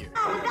Jr. Oh, is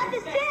that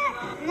the set?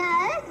 No,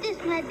 that's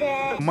just my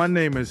dad. My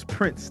name is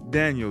Prince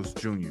Daniels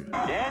Jr.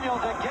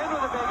 Daniels again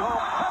with a big home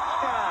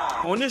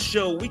touchdown. On this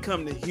show, we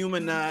come to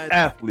humanize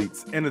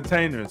athletes,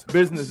 entertainers,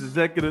 business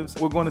executives.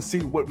 We're going to see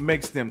what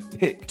makes them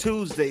tick.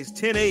 Tuesdays,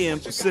 10 a.m.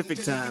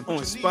 Pacific time on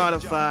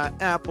Spotify,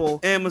 Apple,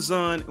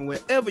 Amazon, and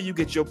wherever you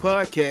get your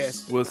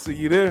podcasts. We'll see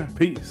you there.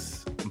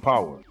 Peace and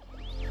power.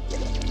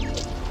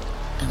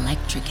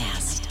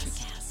 Electricast.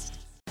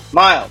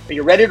 Miles, are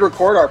you ready to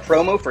record our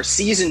promo for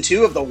Season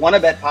 2 of the Wanna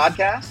Bet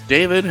podcast?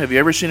 David, have you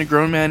ever seen a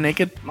grown man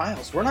naked?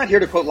 Miles, we're not here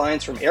to quote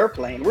lines from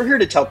Airplane. We're here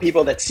to tell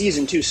people that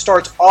Season 2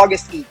 starts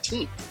August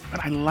 18th.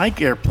 But I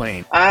like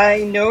Airplane.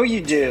 I know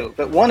you do,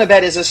 but Wanna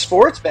Bet is a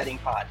sports betting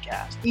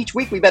podcast. Each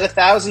week we bet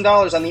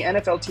 $1,000 on the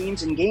NFL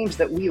teams and games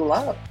that we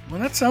love. Well,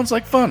 that sounds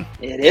like fun.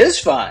 It is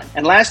fun.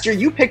 And last year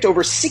you picked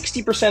over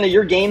 60% of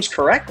your games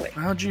correctly.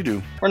 How'd you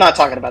do? We're not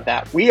talking about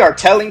that. We are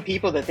telling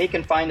people that they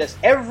can find us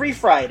every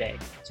Friday.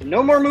 So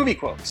no more movie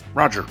quotes.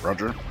 Roger.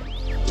 Electricast.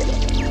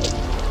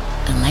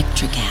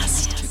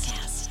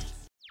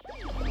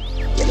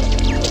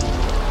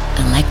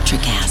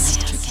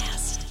 Electricast.